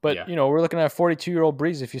mean, but Yeah. you know, we're looking at a 42-year-old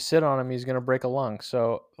Brees. If you sit on him, he's going to break a lung.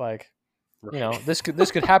 So like, Right. you know, this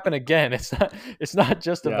could happen again. It's not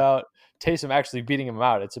just about Taysom actually beating him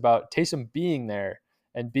out. It's about Taysom being there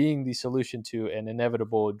and being the solution to an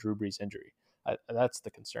inevitable Drew Brees injury. That's the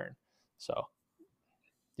concern. So,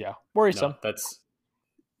 yeah, worrisome. No, that's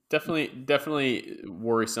definitely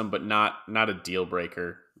worrisome, but not a deal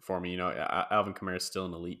breaker for me. You know, Alvin Kamara is still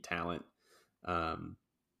an elite talent.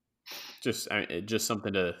 Just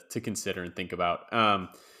something to consider and think about.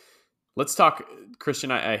 Let's talk,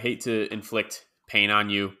 Christian. I hate to inflict pain on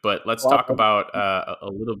you, but let's talk about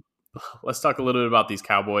Let's talk a little bit about these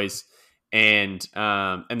Cowboys and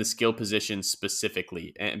the skill positions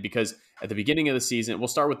specifically. And because at the beginning of the season, we'll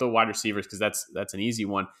start with the wide receivers because that's an easy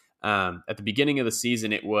one. At the beginning of the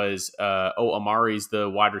season, it was Amari's the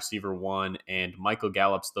wide receiver 1, and Michael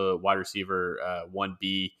Gallup's the wide receiver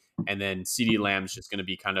 1B, and then CeeDee Lamb's just going to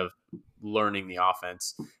be kind of learning the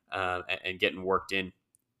offense and getting worked in.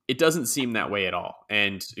 It doesn't seem that way at all.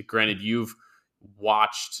 And granted, you've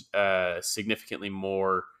watched significantly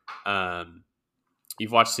more.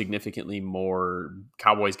 You've watched significantly more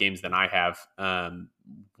Cowboys games than I have.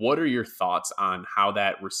 What are your thoughts on how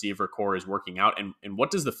that receiver core is working out, and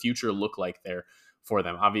what does the future look like there for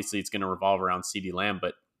them? Obviously, it's going to revolve around CeeDee Lamb,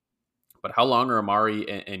 but how long are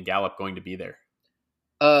Amari and Gallup going to be there?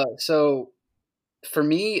 So for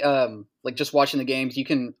me, like just watching the games, you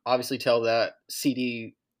can obviously tell that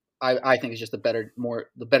CD, I think is just the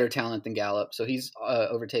better talent than Gallup. So he's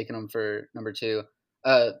overtaken him for number 2.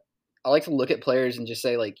 I like to look at players and just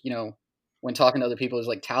say, like, you know, when talking to other people, is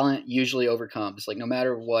like talent usually overcomes. Like no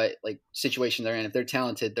matter what like situation they're in, if they're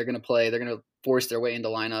talented, they're going to play. They're going to force their way into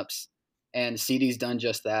lineups, and CD's done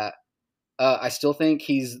just that. I still think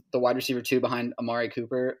he's the wide receiver 2 behind Amari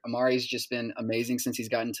Cooper. Amari's just been amazing since he's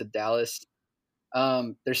gotten to Dallas.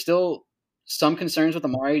 There's still some concerns with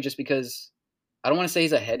Amari just because I don't want to say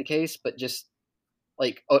he's a head case, but just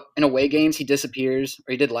like in away games, he disappears,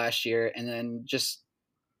 or he did last year. And then just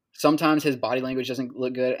sometimes his body language doesn't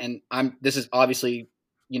look good. And this is obviously,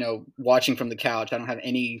 you know, watching from the couch. I don't have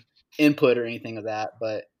any input or anything of that,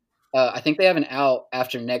 but I think they have an out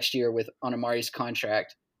after next year on Amari's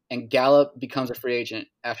contract, and Gallup becomes a free agent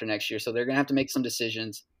after next year. So they're going to have to make some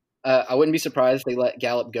decisions. I wouldn't be surprised if they let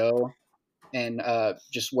Gallup go and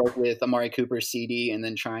just work with Amari Cooper, CD, and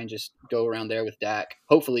then try and just go around there with Dak.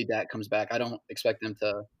 Hopefully Dak comes back. I don't expect them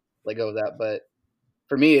to let go of that. But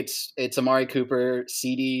for me, it's Amari Cooper,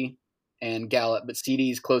 CD, and Gallup. But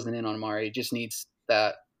CD's closing in on Amari. It just needs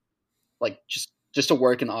that, like, just to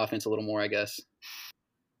work in the offense a little more, I guess.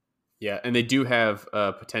 Yeah, and they do have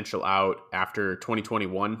a potential out after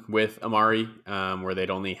 2021 with Amari, where they'd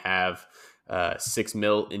only have $6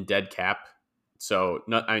 million in dead cap. So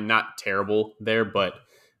not terrible there, but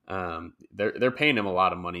they're paying him a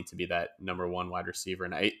lot of money to be that number 1 wide receiver.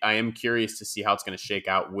 And I am curious to see how it's going to shake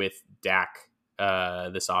out with Dak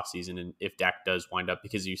this offseason, and if Dak does wind up,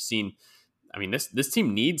 because you've seen, I mean, this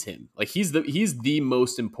team needs him. Like he's the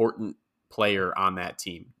most important player on that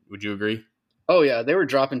team. Would you agree? Oh yeah, they were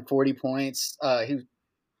dropping 40 points.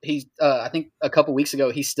 He I think a couple weeks ago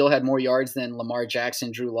he still had more yards than Lamar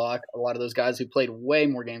Jackson, Drew Lock, a lot of those guys who played way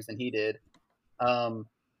more games than he did.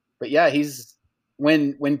 But yeah, he's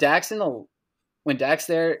when Dak's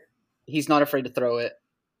there, he's not afraid to throw it,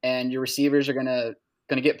 and your receivers are gonna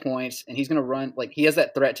get points, and he's gonna run. Like he has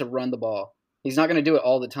that threat to run the ball. He's not gonna do it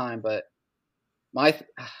all the time, but I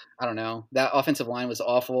don't know. That offensive line was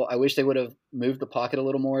awful. I wish they would have moved the pocket a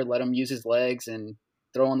little more, let him use his legs and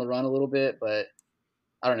throw on the run a little bit. But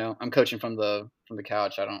I don't know. I'm coaching from the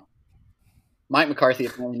couch. Mike McCarthy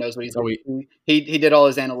apparently knows what he's doing. He did all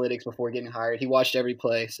his analytics before getting hired. He watched every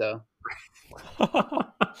play. So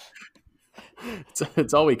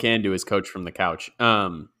It's all we can do is coach from the couch.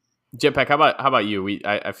 Jetpack, how about you?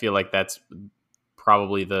 I feel like that's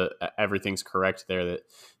probably everything's correct there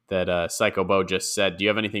that Psycho Bo just said. Do you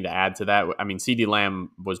have anything to add to that? I mean, CeeDee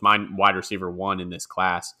Lamb was my wide receiver 1 in this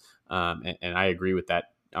class, and I agree with that.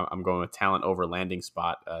 I'm going with talent over landing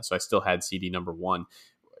spot, so I still had CD number 1.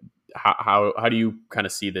 How do you kind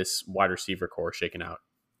of see this wide receiver core shaking out?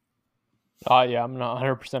 Yeah, I'm not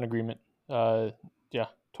 100% agreement. Yeah,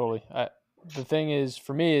 totally. The thing is,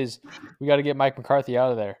 for me, is we got to get Mike McCarthy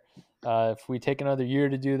out of there. If we take another year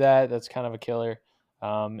to do that, that's kind of a killer.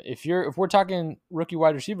 If we're talking rookie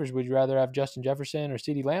wide receivers, would you rather have Justin Jefferson or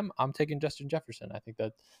CeeDee Lamb? I'm taking Justin Jefferson. I think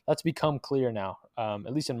that's become clear now,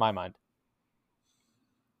 at least in my mind.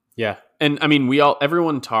 Yeah. And I mean,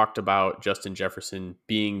 everyone talked about Justin Jefferson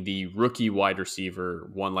being the rookie wide receiver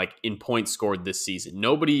 1, like in points scored this season.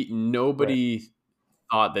 Nobody right.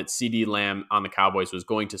 thought that CeeDee Lamb on the Cowboys was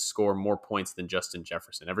going to score more points than Justin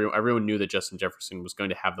Jefferson. Everyone knew that Justin Jefferson was going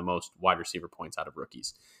to have the most wide receiver points out of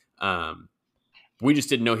rookies. We just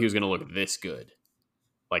didn't know he was going to look this good.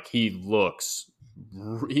 Like he looks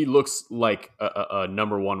like a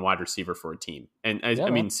number 1 wide receiver for a team. And I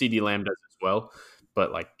mean, CeeDee Lamb does as well.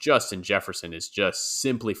 But like Justin Jefferson is just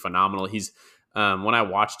simply phenomenal. He's when I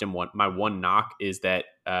watched him, my one knock is that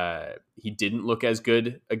he didn't look as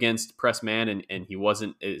good against press man, and he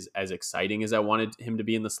wasn't as exciting as I wanted him to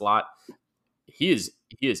be in the slot. He is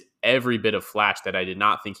every bit of flash that I did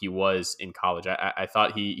not think he was in college. I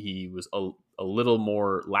thought he was a little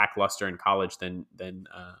more lackluster in college than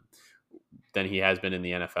he has been in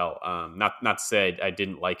the NFL. Not to say I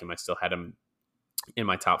didn't like him. I still had him in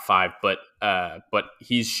my top 5, but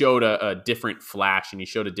he's showed a different flash, and he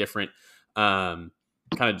showed a different kind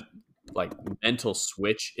of like mental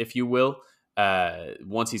switch, if you will,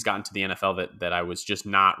 once he's gotten to the NFL that I was just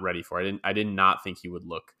not ready for. I did not think he would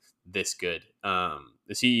look this good.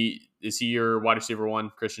 Is he your wide receiver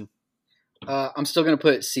 1, Christian? I'm still going to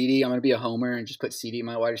put CD. I'm going to be a homer and just put CD in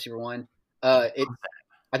my wide receiver 1. I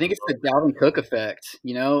think it's the Dalvin Cook effect.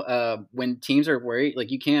 When teams are worried,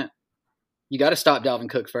 like you got to stop Dalvin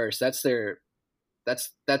Cook first. That's their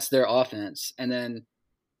offense. And then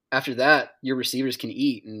after that, your receivers can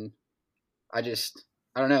eat. And I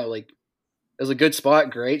don't know, like it was a good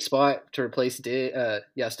spot, great spot to replace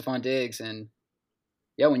Stephon Diggs. And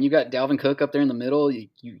yeah, when you got Dalvin Cook up there in the middle, you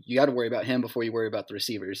got to worry about him before you worry about the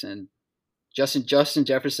receivers. And Justin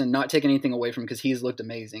Jefferson, not taking anything away from him because he's looked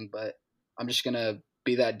amazing, but I'm just going to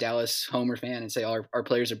be that Dallas homer fan and say our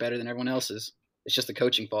players are better than everyone else's. It's just the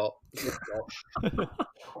coaching fault.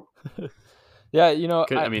 Yeah,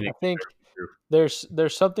 I think there's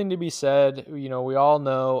something to be said. We all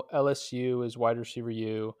know LSU is wide receiver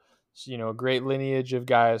U. So, a great lineage of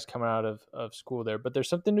guys coming out of school there. But there's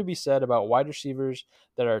something to be said about wide receivers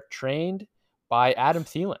that are trained by Adam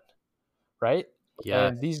Thielen, right? Yeah.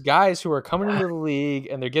 And these guys who are coming into the league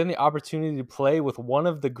and they're getting the opportunity to play with one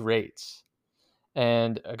of the greats.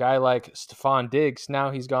 And a guy like Stephon Diggs,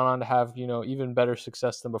 now he's gone on to have, even better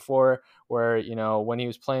success than before, where, when he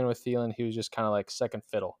was playing with Thielen, he was just kind of like second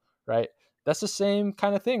fiddle, right? That's the same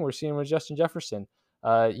kind of thing we're seeing with Justin Jefferson.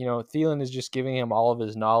 Thielen is just giving him all of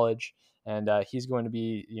his knowledge, and he's going to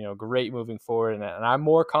be, great moving forward. And I'm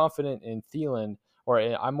more confident in Thielen, or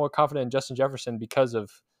I'm more confident in Justin Jefferson because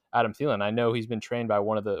of Adam Thielen. I know he's been trained by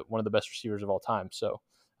one of the best receivers of all time. So,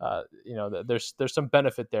 there's some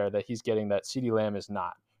benefit there that he's getting that CeeDee Lamb is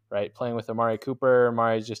not, right? Playing with Amari Cooper,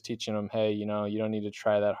 Amari's just teaching him, hey, you don't need to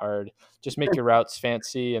try that hard. Just make your routes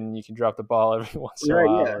fancy, and you can drop the ball every once in a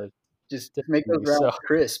while. Yeah. Just make those routes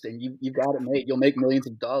crisp, and you got it made. You'll make millions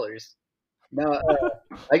of dollars. No,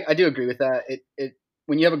 I do agree with that. It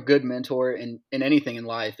when you have a good mentor in anything in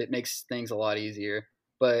life, it makes things a lot easier.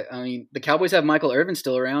 But I mean, the Cowboys have Michael Irvin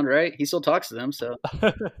still around, right? He still talks to them, so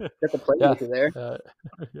got the playmaker there.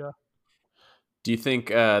 Yeah. Do you think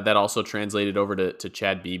that also translated over to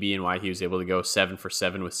Chad Beebe and why he was able to go 7 for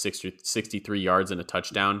 7 with 63 yards and a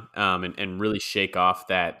touchdown, and really shake off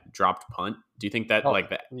that dropped punt? Do you think that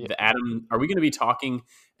the Adam? Are we going to be talking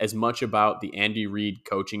as much about the Andy Reid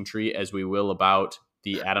coaching tree as we will about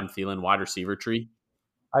the Adam Thielen wide receiver tree?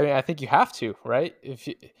 I mean, I think you have to, right?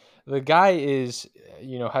 The guy is,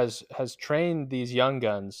 has trained these young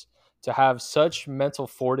guns to have such mental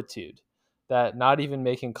fortitude that not even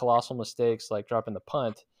making colossal mistakes like dropping the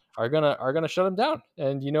punt are gonna shut him down.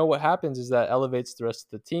 And what happens is that elevates the rest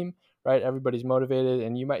of the team, right? Everybody's motivated,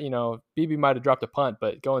 and you might, BB might have dropped a punt,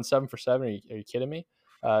 but going 7 for 7, are you kidding me?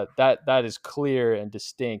 That is clear and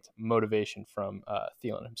distinct motivation from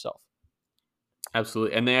Thielen himself.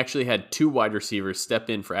 Absolutely. And they actually had 2 wide receivers step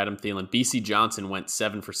in for Adam Thielen. BC Johnson went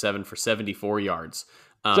 7 for 7 for 74 yards.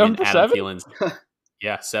 7 and for Adam 7? Thielen's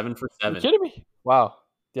 7 for Are you 7. kidding me? Wow.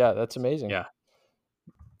 Yeah, that's amazing. Yeah,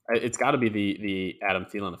 it's got to be the Adam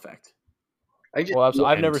Thielen effect. Well, I've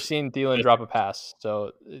And never seen Thielen drop a pass,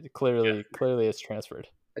 so clearly it's transferred.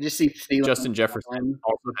 I just see Thielen. Justin Jefferson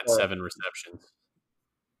also had 7 receptions.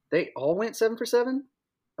 They all went 7 for 7?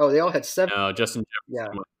 Oh, they all had 7. No, Justin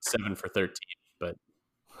Jefferson went 7 for 13, but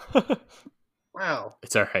wow,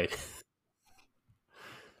 it's all right.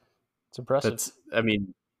 It's impressive. I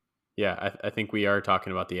think we are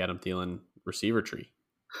talking about the Adam Thielen receiver tree.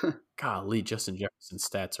 Golly, Justin Jefferson's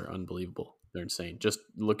stats are unbelievable. They're insane. Just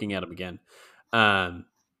looking at him again. And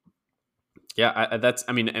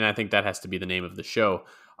I think that has to be the name of the show.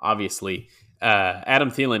 Obviously,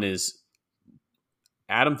 Adam Thielen is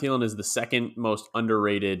the second most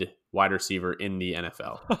underrated wide receiver in the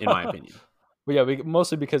NFL, in my opinion. Well, yeah,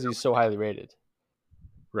 mostly because he's so highly rated.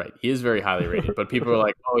 Right. He is very highly rated, but people are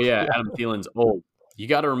like, oh, yeah, Adam Thielen's old. You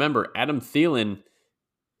got to remember, Adam Thielen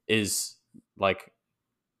is like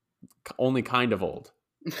only kind of old.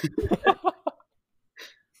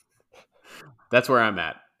 That's where I'm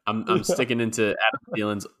at. I'm sticking into Adam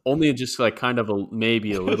Thielen's only just like kind of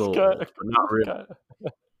maybe a little, old, but not really.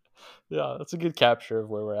 Yeah, that's a good capture of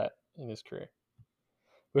where we're at in his career.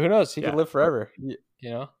 But who knows? He could live forever. You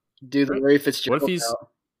know, do the Larry Fitzgerald. What if he's?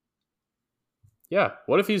 Yeah.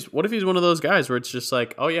 What if he's one of those guys where it's just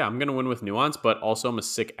like, oh yeah, I'm going to win with nuance, but also I'm a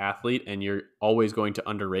sick athlete, and you're always going to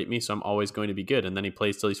underrate me, so I'm always going to be good. And then he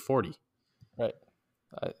plays till he's 40. Right.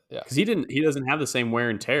 Yeah. Because he doesn't have the same wear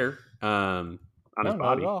and tear on his body.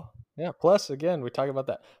 Not at all. Yeah. Plus, again, we talk about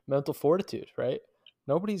that mental fortitude, right?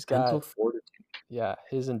 Nobody's got mental fortitude. Yeah,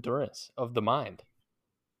 his endurance of the mind.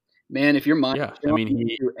 Man, if your mind, he can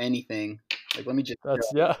do anything. Like, let me just.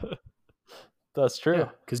 That's true.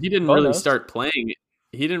 Because he didn't really start playing.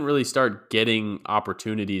 He didn't really start getting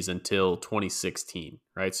opportunities until 2016,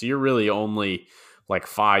 right? So you're really only like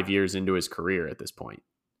 5 years into his career at this point.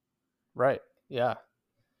 Right. Yeah.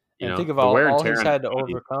 And think of all he's had to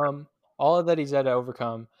overcome, all of that he's had to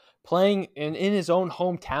overcome, playing in his own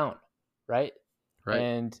hometown, right?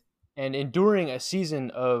 Right. And enduring a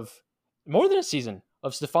season of more than a season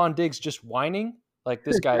of Stephon Diggs just whining like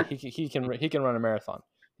this guy. he can run a marathon.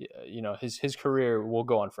 You know, his career will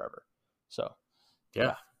go on forever. So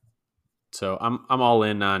yeah. So I'm all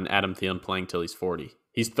in on Adam Thielen playing till he's 40.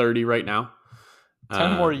 He's 30 right now.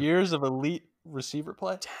 10 more years of elite receiver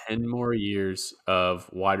play. 10 more years of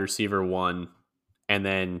wide receiver 1, and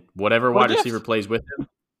then whatever wide receiver plays with him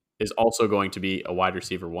is also going to be a wide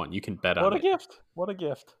receiver 1. You can bet on it. What a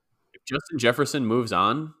gift. If Justin Jefferson moves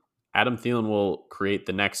on, Adam Thielen will create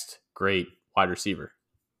the next great wide receiver.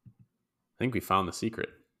 I think we found the secret.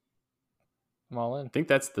 I'm all in. I think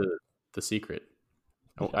that's the secret.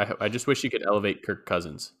 I just wish you could elevate Kirk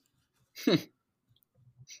Cousins. You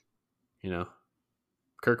know,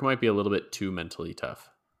 Kirk might be a little bit too mentally tough.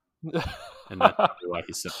 And that's probably why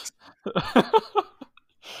he sucks.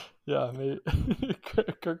 Yeah, maybe.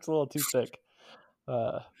 Kirk's a little too thick.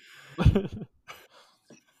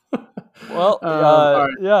 Well,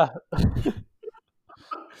 right. Yeah.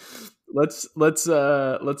 Let's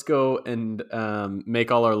go and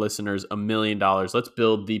make all our listeners $1 million. Let's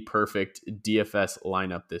build the perfect DFS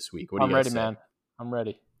lineup this week. What do you guys say? I'm ready, man. I'm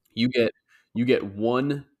ready. You get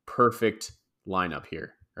one perfect lineup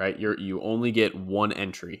here, right? You only get one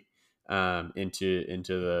entry into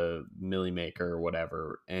the Millie Maker or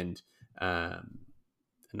whatever, and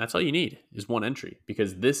that's all you need is one entry,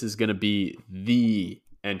 because this is going to be the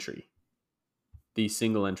entry, the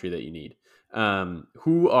single entry that you need.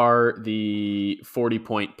 Who are the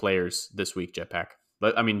 40-point players this week, Jetpack?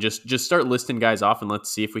 I mean, just start listing guys off, and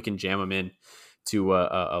let's see if we can jam them in to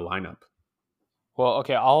a lineup. Well,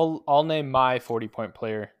 okay, I'll name my 40-point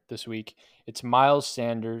player this week. It's Miles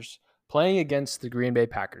Sanders playing against the Green Bay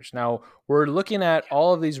Packers. Now, we're looking at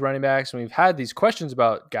all of these running backs, and we've had these questions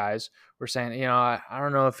about guys. We're saying, I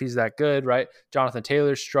don't know if he's that good, right? Jonathan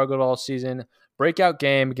Taylor struggled all season. Breakout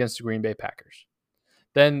game against the Green Bay Packers.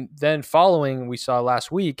 Then following, we saw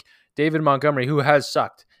last week, David Montgomery, who has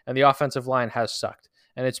sucked, and the offensive line has sucked.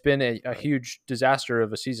 And it's been a huge disaster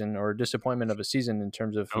of a season, or disappointment of a season, in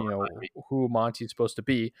terms of who Monty's supposed to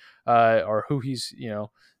be, or who he's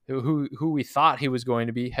who we thought he was going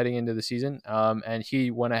to be heading into the season. And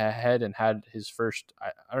he went ahead and had his first.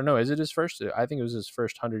 I don't know, is it his first? I think it was his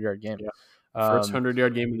first 100-yard game. Yeah. First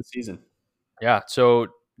 100-yard game of the season. Yeah. So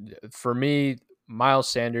for me, Miles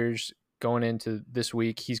Sanders going into this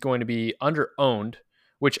week, he's going to be under-owned,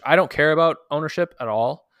 which I don't care about ownership at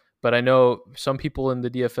all. But I know some people in the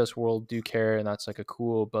DFS world do care, and that's like a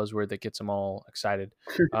cool buzzword that gets them all excited.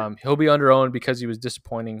 He'll be under owned because he was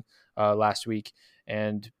disappointing last week,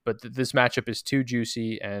 but this matchup is too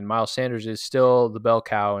juicy, and Miles Sanders is still the bell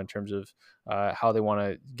cow in terms of how they want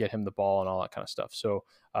to get him the ball and all that kind of stuff. So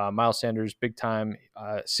Miles Sanders, big time,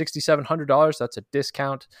 $6,700. That's a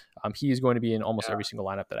discount. He is going to be in almost every single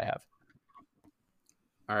lineup that I have.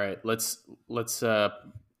 All right, let's. How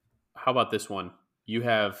about this one? You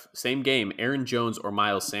have same game, Aaron Jones or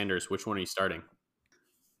Miles Sanders. Which one are you starting?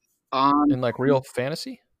 In like real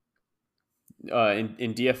fantasy?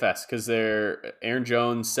 In DFS, because they're Aaron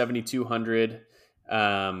Jones 7,200.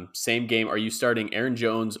 Same game. Are you starting Aaron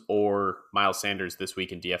Jones or Miles Sanders this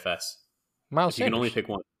week in DFS? Miles Sanders. You can only pick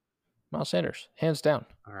one. Miles Sanders, hands down.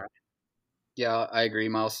 All right. Yeah, I agree.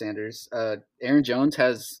 Miles Sanders. Aaron Jones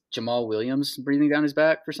has Jamal Williams breathing down his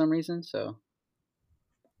back for some reason. So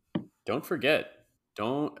don't forget.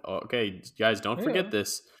 Guys, don't forget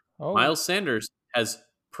this. Oh. Miles Sanders has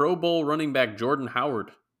Pro Bowl running back Jordan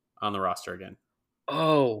Howard on the roster again.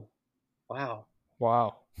 Oh, wow.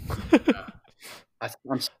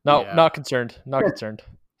 Not concerned. Not concerned.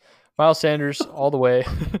 Miles Sanders all the way.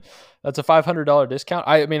 That's a $500 discount.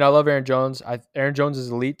 I mean, I love Aaron Jones. Aaron Jones is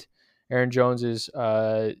elite. Aaron Jones is,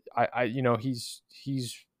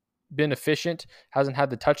 he's been efficient, hasn't had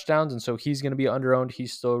the touchdowns, and so he's going to be under-owned.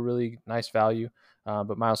 He's still a really nice value,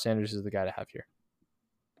 but Miles Sanders is the guy to have here.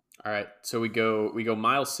 All right, so we go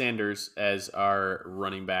Miles Sanders as our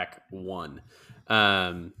running back one.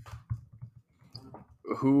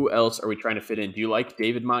 Who else are we trying to fit in? Do you like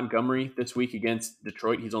David Montgomery this week against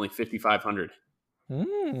Detroit? He's only 5,500.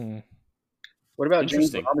 What about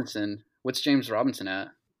James Robinson? What's James Robinson at?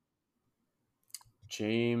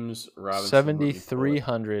 James Robinson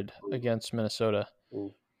 7,300 against Minnesota.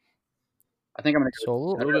 Ooh. I think I'm going to go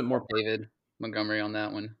a little bit more David Montgomery on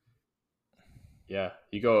that one. Yeah,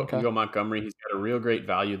 you go Montgomery. He's got a real great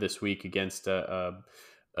value this week against a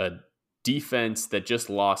defense that just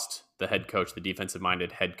lost the head coach, the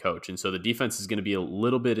defensive-minded head coach, and so the defense is going to be a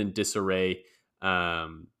little bit in disarray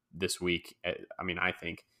this week. I mean, I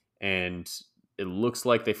think, and it looks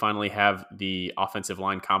like they finally have the offensive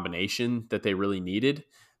line combination that they really needed.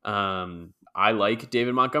 I like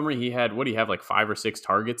David Montgomery. He had, like 5 or 6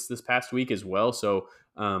 targets this past week as well. So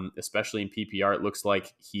especially in PPR, it looks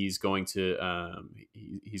like he's going to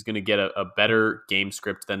get a better game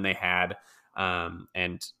script than they had.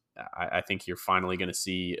 And I think you're finally going to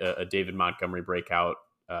see a David Montgomery breakout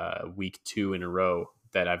week 2 in a row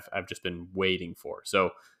that I've just been waiting for. So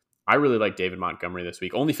I really like David Montgomery this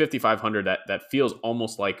week. Only 5,500. That feels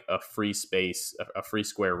almost like a free space, a free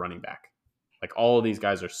square running back. Like all of these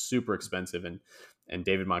guys are super expensive, and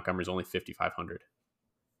David Montgomery is only 5,500.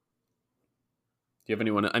 Do you have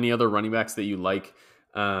any other running backs that you like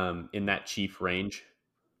in that cheap range?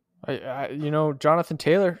 Jonathan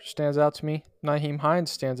Taylor stands out to me. Nyheim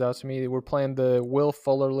Hines stands out to me. We're playing the Will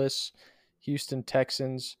Fullerless Houston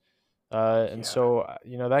Texans. So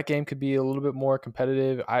that game could be a little bit more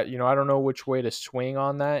competitive. I don't know which way to swing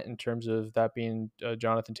on that in terms of that being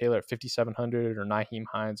Jonathan Taylor at 5,700 or Nyheim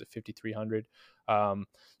Hines at 5,300.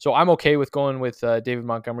 So I'm okay with going with David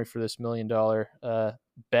Montgomery for this $1 million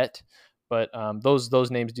bet. But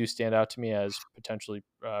those names do stand out to me as potentially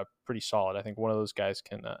pretty solid. I think one of those guys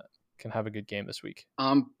can have a good game this week.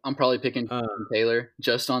 I'm probably picking Taylor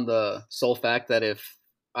just on the sole fact that if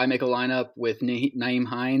I make a lineup with Nyheim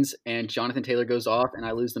Hines and Jonathan Taylor goes off and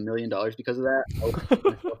I lose the $1 million because of that.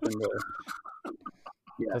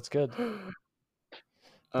 That's good.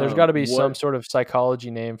 There's got to be some sort of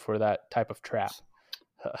psychology name for that type of trap.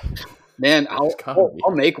 Man, I'll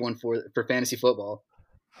make one for fantasy football.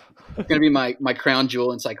 It's going to be my crown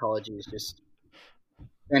jewel in psychology. Is just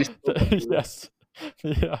fantasy football. Yes.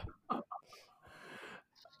 Yeah.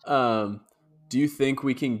 Do you think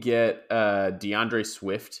we can get DeAndre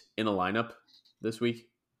Swift in a lineup this week?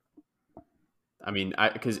 I mean,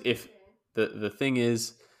 because if the thing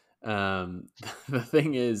is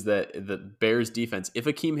that the Bears defense, if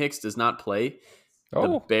Akeem Hicks does not play,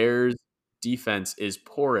 the Bears defense is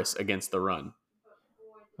porous against the run.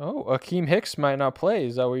 Oh, Akeem Hicks might not play.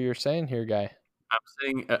 Is that what you're saying here, guy?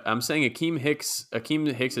 I'm saying Akeem Hicks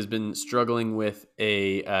has been struggling with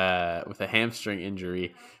a hamstring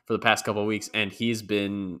injury for the past couple of weeks, and he's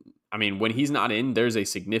been. I mean, when he's not in, there's a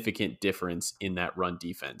significant difference in that run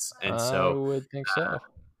defense, and so I would think so.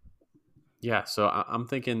 Yeah, so I'm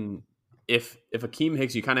thinking if Akeem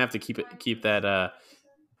Hicks, you kind of have to keep an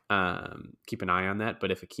eye on that. But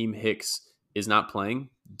if Akeem Hicks is not playing,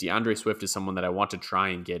 DeAndre Swift is someone that I want to try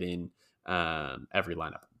and get in every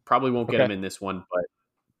lineup. Probably won't get him in this one,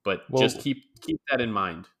 but just keep that in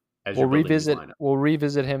mind. as We'll you're building his revisit. lineup. We'll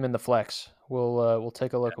revisit him in the flex. We'll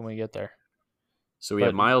take a look when we get there. So we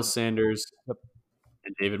have Miles Sanders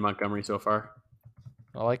and David Montgomery so far.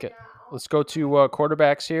 I like it. Let's go to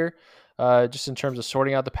quarterbacks here. Just in terms of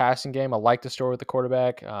sorting out the passing game, I like to start with the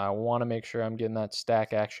quarterback. I want to make sure I'm getting that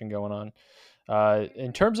stack action going on.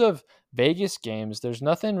 In terms of Vegas games, there's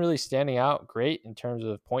nothing really standing out great in terms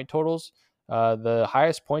of point totals. The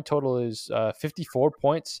highest point total is 54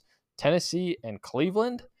 points, Tennessee and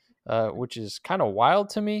Cleveland, which is kind of wild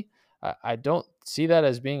to me. I don't see that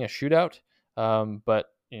as being a shootout, but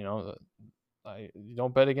you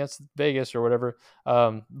don't bet against Vegas or whatever.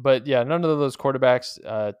 But yeah, none of those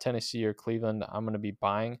quarterbacks, Tennessee or Cleveland, I'm going to be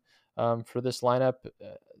buying for this lineup.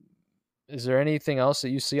 Is there anything else that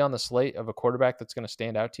you see on the slate of a quarterback that's going to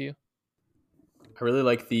stand out to you? I really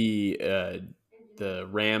like the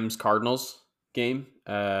Rams Cardinals game.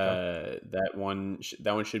 That one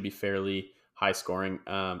should be fairly high scoring.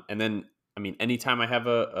 And then, I mean, anytime I have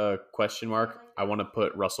a question mark, I want to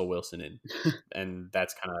put Russell Wilson in, and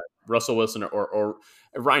that's kind of Russell Wilson or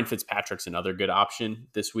Ryan Fitzpatrick's another good option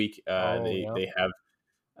this week. They have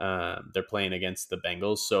they're playing against the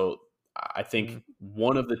Bengals, so I think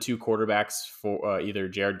one of the two quarterbacks for either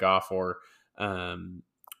Jared Goff or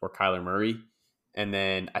Kyler Murray. And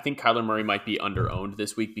then I think Kyler Murray might be under-owned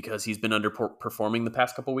this week because he's been underperforming the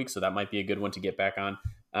past couple of weeks, so that might be a good one to get back on.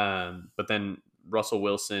 But then Russell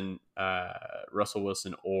Wilson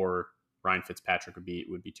or Ryan Fitzpatrick would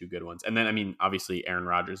be two good ones. And then, I mean, obviously Aaron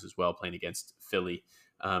Rodgers as well, playing against Philly.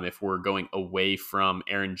 If we're going away from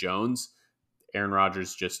Aaron Jones, Aaron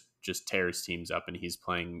Rodgers just tears teams up, and he's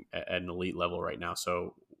playing at an elite level right now.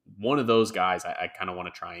 So one of those guys I kind of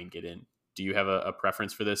want to try and get in. Do you have a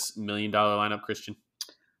preference for this $1 million lineup, Christian?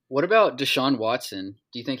 What about Deshaun Watson?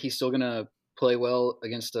 Do you think he's still going to play well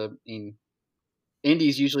against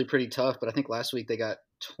Indy's usually pretty tough, but I think last week they got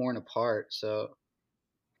torn apart. So,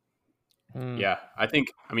 yeah, I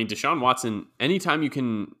mean, Deshaun Watson, anytime you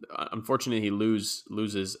can, unfortunately, he loses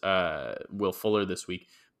Will Fuller this week,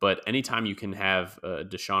 but anytime you can have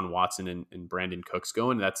Deshaun Watson and Brandon Cooks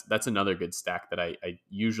going, that's another good stack that I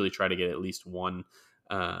usually try to get at least one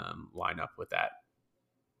lineup with that.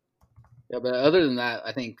 Yeah, but other than that,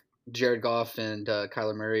 I think Jared Goff and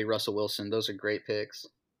Kyler Murray, Russell Wilson, those are great picks.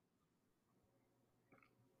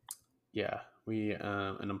 Yeah, we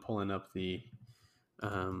and I'm pulling up the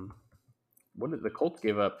what did the Colts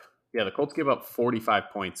give up? Yeah, the Colts gave up 45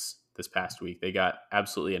 points this past week. They got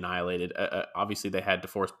absolutely annihilated. Obviously, they had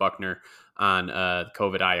DeForest Buckner on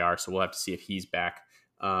COVID IR, so we'll have to see if he's back.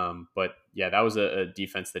 But yeah, that was a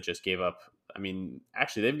defense that just gave up. I mean,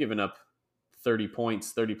 actually, they've given up 30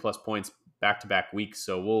 plus points back-to-back weeks.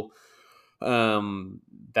 So we'll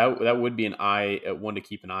that would be one to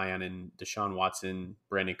keep an eye on in Deshaun Watson,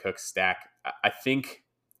 Brandon Cooks stack. I think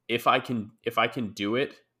if I can do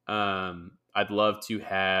it, I'd love to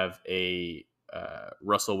have a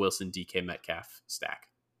Russell Wilson, DK Metcalf stack.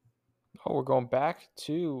 Oh, we're going back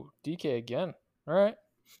to DK again. All right.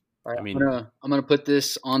 I mean, I'm gonna put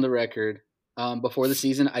this on the record. Before the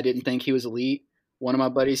season, I didn't think he was elite. One of my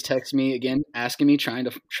buddies texted me again, asking me, trying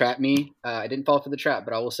to trap me. I didn't fall for the trap,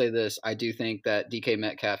 but I will say this: I do think that DK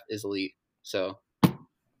Metcalf is elite. So,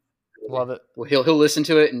 love it. Well, he'll listen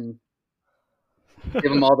to it and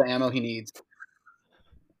give him all the ammo he needs.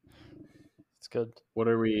 It's good. What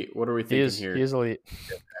are we thinking here? He is elite.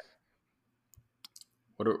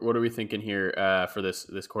 What are we thinking here for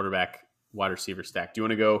this quarterback wide receiver stack? Do you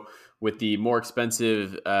want to go with the more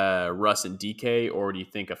expensive Russ and DK, or do you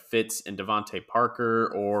think a Fitz and Devontae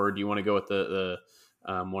Parker, or do you want to go with the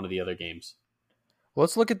one of the other games? Well,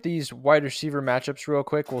 let's look at these wide receiver matchups real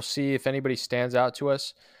quick. We'll see if anybody stands out to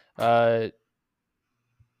us. Let's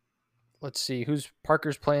see who's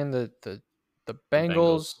Parker's playing the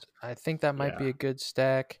Bengals. I think that might be a good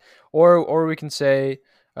stack, or we can say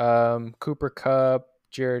Cooper Kupp,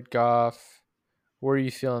 Jared Goff. Where are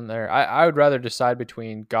you feeling there? I would rather decide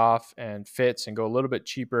between Goff and Fitz and go a little bit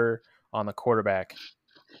cheaper on the quarterback.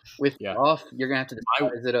 With Goff, you're gonna have to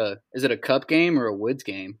decide: is it a Kupp game or a Woods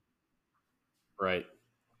game? Right.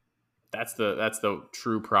 That's the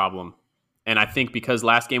true problem. And I think because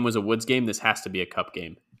last game was a Woods game, this has to be a Kupp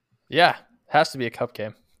game. Yeah, has to be a Kupp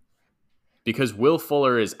game. Because Will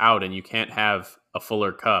Fuller is out, and you can't have a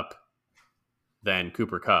Fuller Kupp than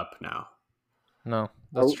Cooper Kupp now. No,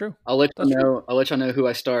 that's true. I'll let you know who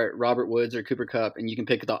I start, Robert Woods or Cooper Kupp, and you can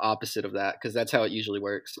pick the opposite of that because that's how it usually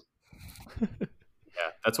works. Yeah,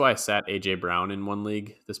 that's why I sat A.J. Brown in one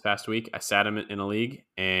league this past week. I sat him in a league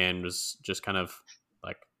and was just kind of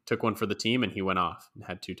like took one for the team, and he went off and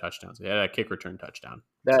had 2 touchdowns. He had a kick return touchdown.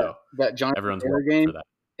 That Jonathan Taylor game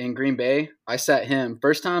in Green Bay, I sat him.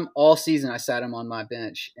 First time all season I sat him on my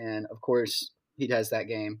bench. And, of course, he has that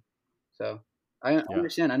game. So I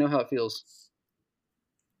understand. I know how it feels.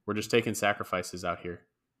 We're just taking sacrifices out here,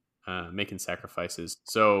 making sacrifices.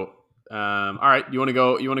 So, all right, you want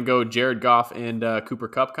to go Jared Goff and Cooper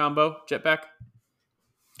Kupp combo, Jetpack?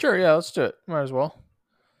 Sure, yeah, let's do it. Might as well.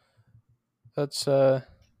 That's they're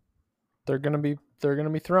gonna be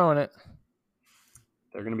throwing it.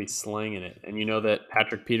 They're gonna be slanging it, and you know that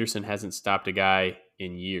Patrick Peterson hasn't stopped a guy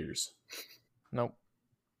in years. Nope.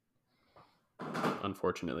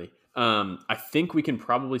 Unfortunately, I think we can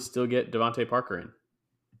probably still get Devontae Parker in.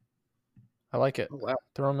 I like it. Oh, wow.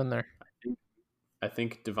 Throw him in there. I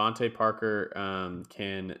think Devontae Parker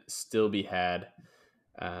can still be had.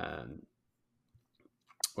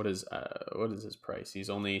 What is his price? He's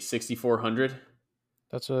only 6,400.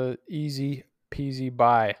 That's a easy peasy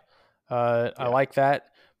buy. I like that.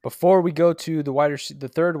 Before we go to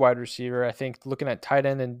the third wide receiver, I think looking at tight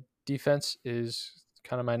end and defense is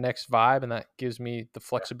kind of my next vibe, and that gives me the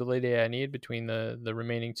flexibility I need between the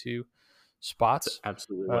remaining two spots. That's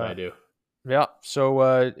absolutely what I do. Yeah. So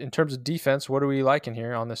in terms of defense, what are we liking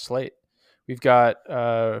here on this slate? We've got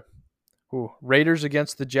Raiders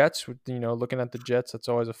against the Jets. Looking at the Jets, that's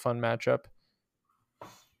always a fun matchup.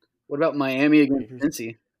 What about Miami against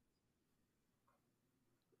Cincy?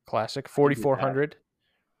 Classic, 4,400.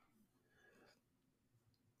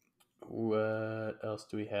 What else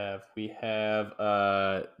do we have? We have.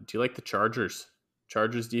 Do you like the Chargers?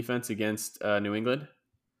 Chargers defense against New England?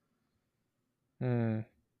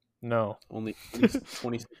 No. Only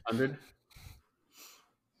 2,600.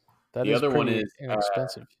 The other one is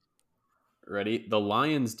inexpensive. Ready? The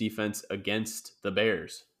Lions defense against the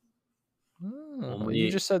Bears. You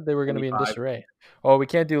just said they were going to be in disarray. Oh, we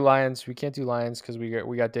can't do Lions. We can't do Lions because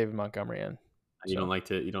we got David Montgomery in. You don't like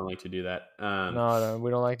to do that. No, we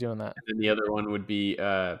don't like doing that. And then the other one would be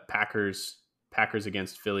Packers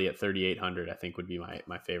against Philly at 3,800. I think would be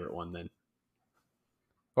my favorite one then.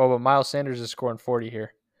 Oh, but Miles Sanders is scoring 40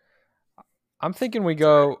 here. I'm thinking we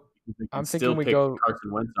go. Carson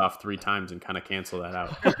Wentz off 3 times and kind of cancel that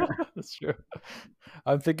out. That's true.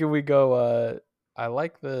 I'm thinking we go. I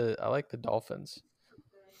like the Dolphins.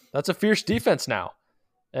 That's a fierce defense now,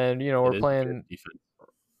 and we're playing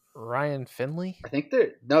Ryan Finley. I think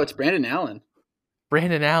it's Brandon Allen.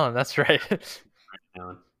 Brandon Allen, that's right.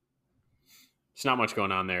 Allen. There's not much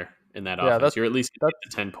going on there in that offense. You're at least going to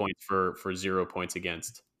get 10 points for 0 points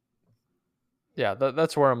against. Yeah,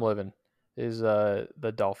 that's where I'm living. Is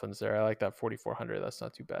the Dolphins there? I like that 4,400. That's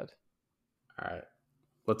not too bad. All right,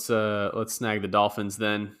 let's snag the Dolphins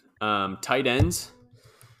then. Tight ends.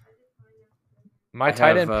 My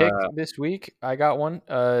tight end pick this week, I got one.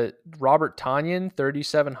 Robert Tonyan,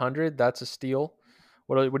 3,700. That's a steal.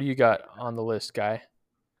 What do you got on the list, Guy?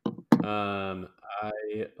 Let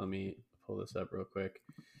me pull this up real quick.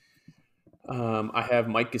 I have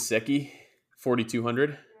Mike Gesicki,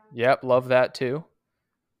 4,200. Yep, love that too.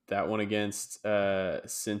 That one against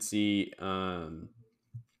Cincy.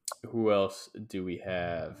 Who else do we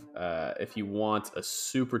have? If you want a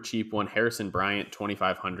super cheap one, Harrison Bryant,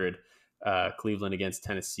 2,500. Cleveland against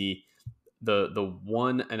Tennessee. The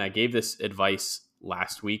one, and I gave this advice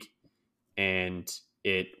last week, and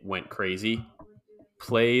it went crazy.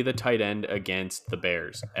 Play the tight end against the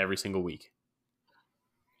Bears every single week.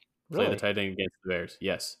 Play the tight end against the Bears.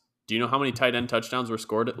 Yes. Do you know how many tight end touchdowns were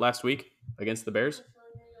scored last week against the Bears?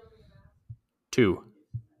 2.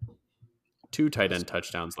 2 tight end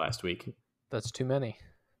touchdowns last week. That's too many.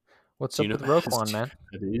 What's up with Roquan, man?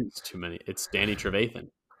 It is too many. It's Danny Trevathan.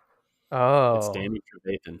 Oh. It's Danny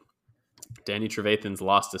Trevathan. Danny Trevathan's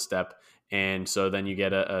lost a step, and so then you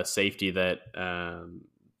get a safety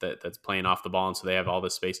that's playing off the ball, and so they have all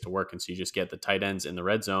this space to work, and so you just get the tight ends in the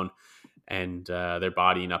red zone, and they're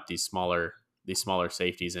bodying up these smaller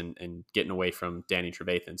safeties and getting away from Danny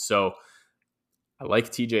Trevathan. So I like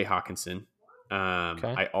TJ Hawkinson.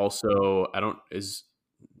 Okay.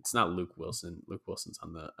 It's not Luke Wilson. Luke Wilson's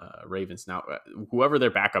on the Ravens now. Whoever their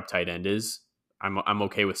backup tight end is, I'm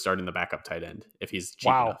okay with starting the backup tight end if he's cheap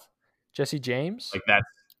enough. Jesse James? Like that's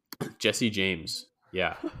Jesse James.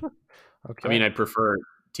 Yeah. Okay. I mean, I'd prefer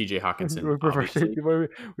TJ Hawkinson. We prefer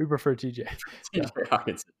TJ. TJ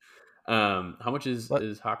Hawkinson. How much is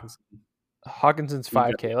Hawkinson? Hawkinson's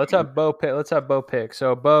 5K. Let's have Bo pick.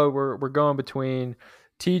 So Bo, we're going between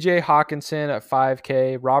TJ Hawkinson at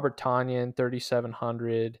 5K, Robert Tonyan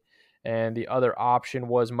 3,700, and the other option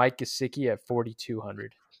was Mike Gesicki at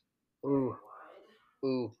 4,200. Ooh.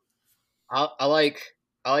 I like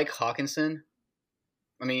Hawkinson.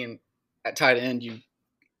 I mean, at tight end,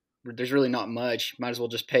 there's really not much. Might as well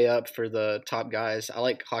just pay up for the top guys. I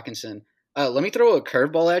like Hawkinson. Let me throw a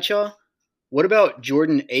curveball at y'all. What about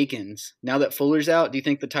Jordan Akins? Now that Fuller's out, do you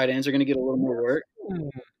think the tight ends are going to get a little more work?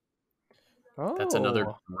 Oh, That's another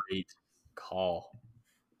great call.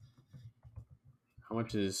 How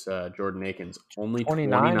much is Jordan Akins? Only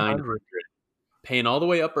 2,900. Paying all the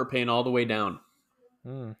way up or paying all the way down?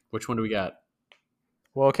 Which one do we got?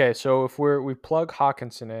 Well, okay, so if we plug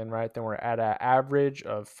Hawkinson in, right, then we're at an average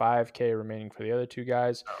of $5K remaining for the other two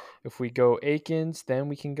guys. If we go Akins, then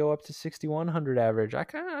we can go up to 6,100 average. I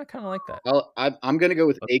kind of like that. I'm going to go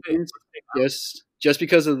with Akins just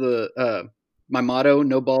because of the my motto: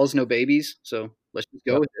 no balls, no babies. So let's just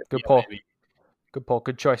go with it. Good pull. Baby. Good pull.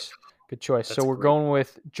 Good choice. Good choice. So we're going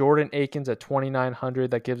with Jordan Akins at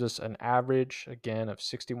 2,900. That gives us an average, again, of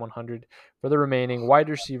 6,100 for the remaining wide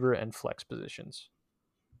receiver and flex positions.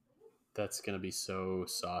 That's going to be so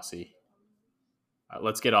saucy.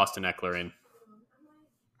 Let's get Austin Eckler in.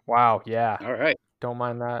 Wow, yeah. All right. Don't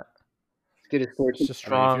mind that. Let's get his score. It's a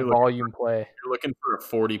strong volume play. If you're looking for a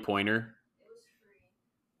 40-pointer,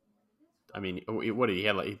 I mean, what did he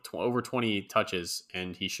have? Like over 20 touches,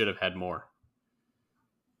 and he should have had more.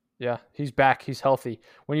 Yeah, he's back. He's healthy.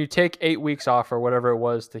 When you take 8 weeks off or whatever it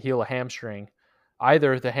was to heal a hamstring,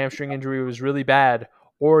 either the hamstring injury was really bad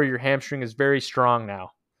or your hamstring is very strong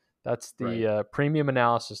now. That's the premium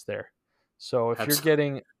analysis there. So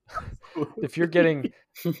if you're getting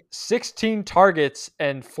 16 targets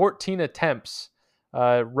and 14 attempts,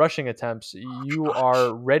 rushing attempts, you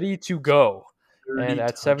are ready to go. And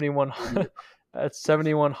at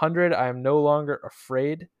 7,100, I am no longer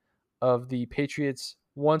afraid of the Patriots'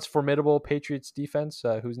 once formidable Patriots defense,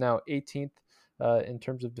 who's now 18th in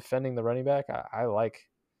terms of defending the running back. I like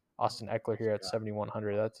Austin Eckler here at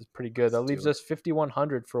 7,100. That's pretty good. That leaves us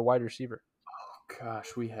 5,100 for a wide receiver. Oh,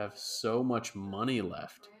 gosh, we have so much money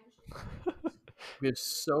left. We have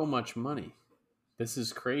so much money. This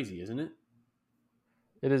is crazy, isn't it?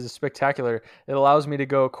 It is spectacular. It allows me to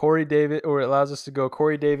go Corey Davis, or it allows us to go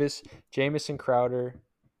Corey Davis, Jamison Crowder,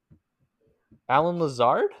 Alan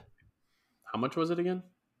Lazard. How much was it again?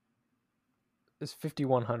 It's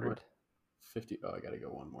 5,100. 50. Oh, I got to go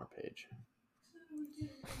one more page.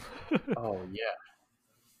 Oh, yeah.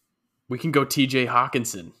 We can go TJ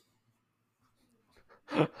Hawkinson.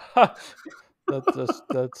 That's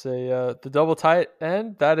the double tight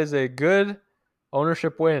end. That is a good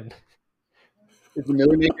ownership win. Is the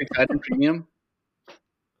Miller Maker tight end premium?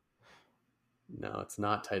 No, it's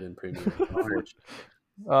not tight end premium.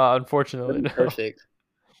 Unfortunately, no. Perfect.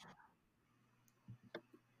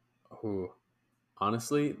 Ooh.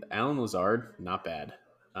 Honestly, Alan Lazard, not bad.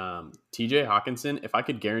 TJ Hawkinson, if I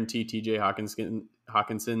could guarantee TJ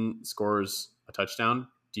Hawkinson scores a touchdown,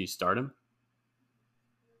 do you start him?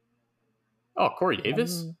 Oh, Corey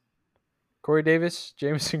Davis? Corey Davis,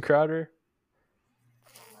 Jamison Crowder.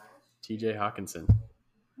 TJ Hawkinson.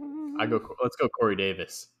 Let's go Corey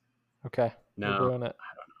Davis. Okay. No, we're doing it.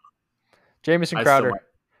 I don't know. Jamison Crowder.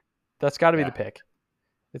 That's got to be the pick.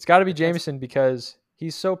 It's got to be Jamison because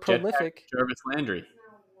he's so prolific. Jetpack Jarvis Landry.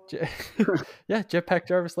 Yeah, Jetpack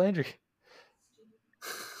Jarvis Landry.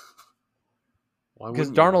 Because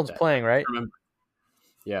Because Darnold's playing, right?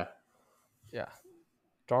 Yeah. Yeah.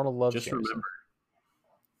 Darnold loves Just Jamison. remember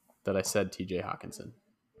that I said TJ Hawkinson.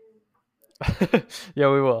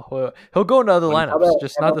 Yeah, we will. He'll go into other lineups,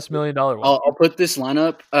 just not this $1 million one. I'll put this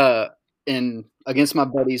lineup in against my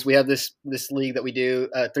buddies. We have this league that we do,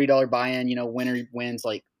 $3 buy-in. Winner wins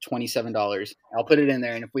like $27. I'll put it in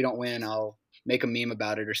there, and if we don't win, I'll make a meme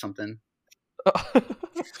about it or something.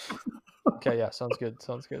 Okay, yeah, sounds good.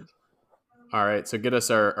 All right, so get us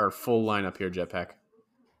our full lineup here, Jetpack.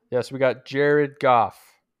 Yes, we got Jared Goff,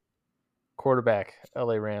 quarterback,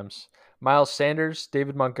 LA Rams. Miles Sanders,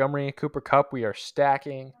 David Montgomery, Cooper Kupp, we are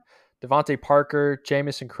stacking. Devontae Parker,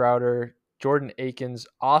 Jamison Crowder, Jordan Akins,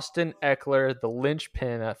 Austin Eckler, the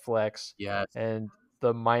linchpin at flex. Yes. And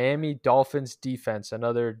the Miami Dolphins defense,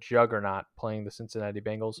 another juggernaut playing the Cincinnati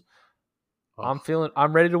Bengals. Oh.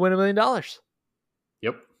 I'm ready to win $1 million.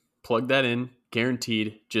 Yep. Plug that in.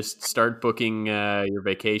 Guaranteed. Just start booking your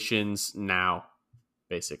vacations now,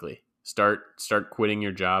 basically. Start quitting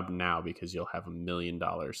your job now because you'll have $1 million.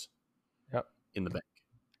 Yep. In the bank.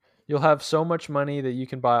 You'll have so much money that you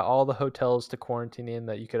can buy all the hotels to quarantine in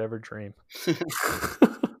that you could ever dream. If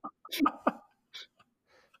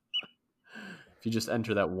you just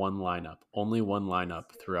enter that one lineup, only one lineup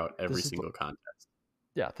throughout every single contest.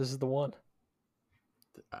 Yeah, this is the one.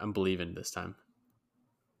 I'm believing this time.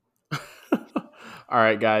 All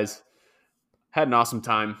right, guys. Had an awesome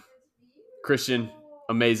time. Christian,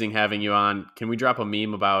 amazing having you on. Can we drop a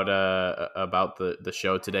meme about the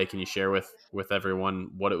show today? Can you share with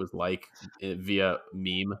everyone what it was like via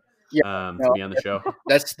meme to be on the show?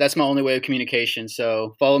 That's my only way of communication.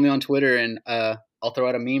 So follow me on Twitter, and I'll throw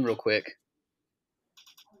out a meme real quick.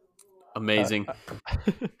 Amazing.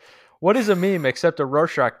 What is a meme except a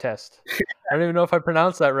Rorschach test? I don't even know if I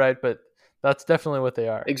pronounced that right, but that's definitely what they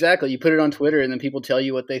are. Exactly. You put it on Twitter, and then people tell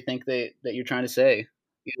you what they think that you're trying to say.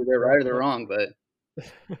 Either they're right or they're wrong, but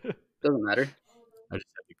it doesn't matter. I just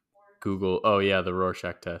had to Google. Oh yeah, the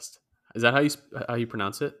Rorschach test. Is that how you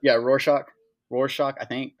pronounce it? Yeah, Rorschach. I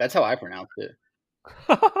think that's how I pronounce it.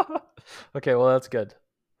 Okay, well that's good.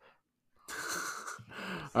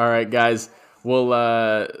 All right, guys.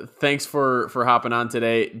 Well, thanks for hopping on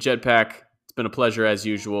today, Jetpack. It's been a pleasure as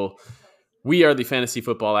usual. We are the Fantasy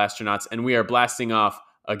Football Astronauts, and we are blasting off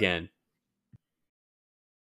again.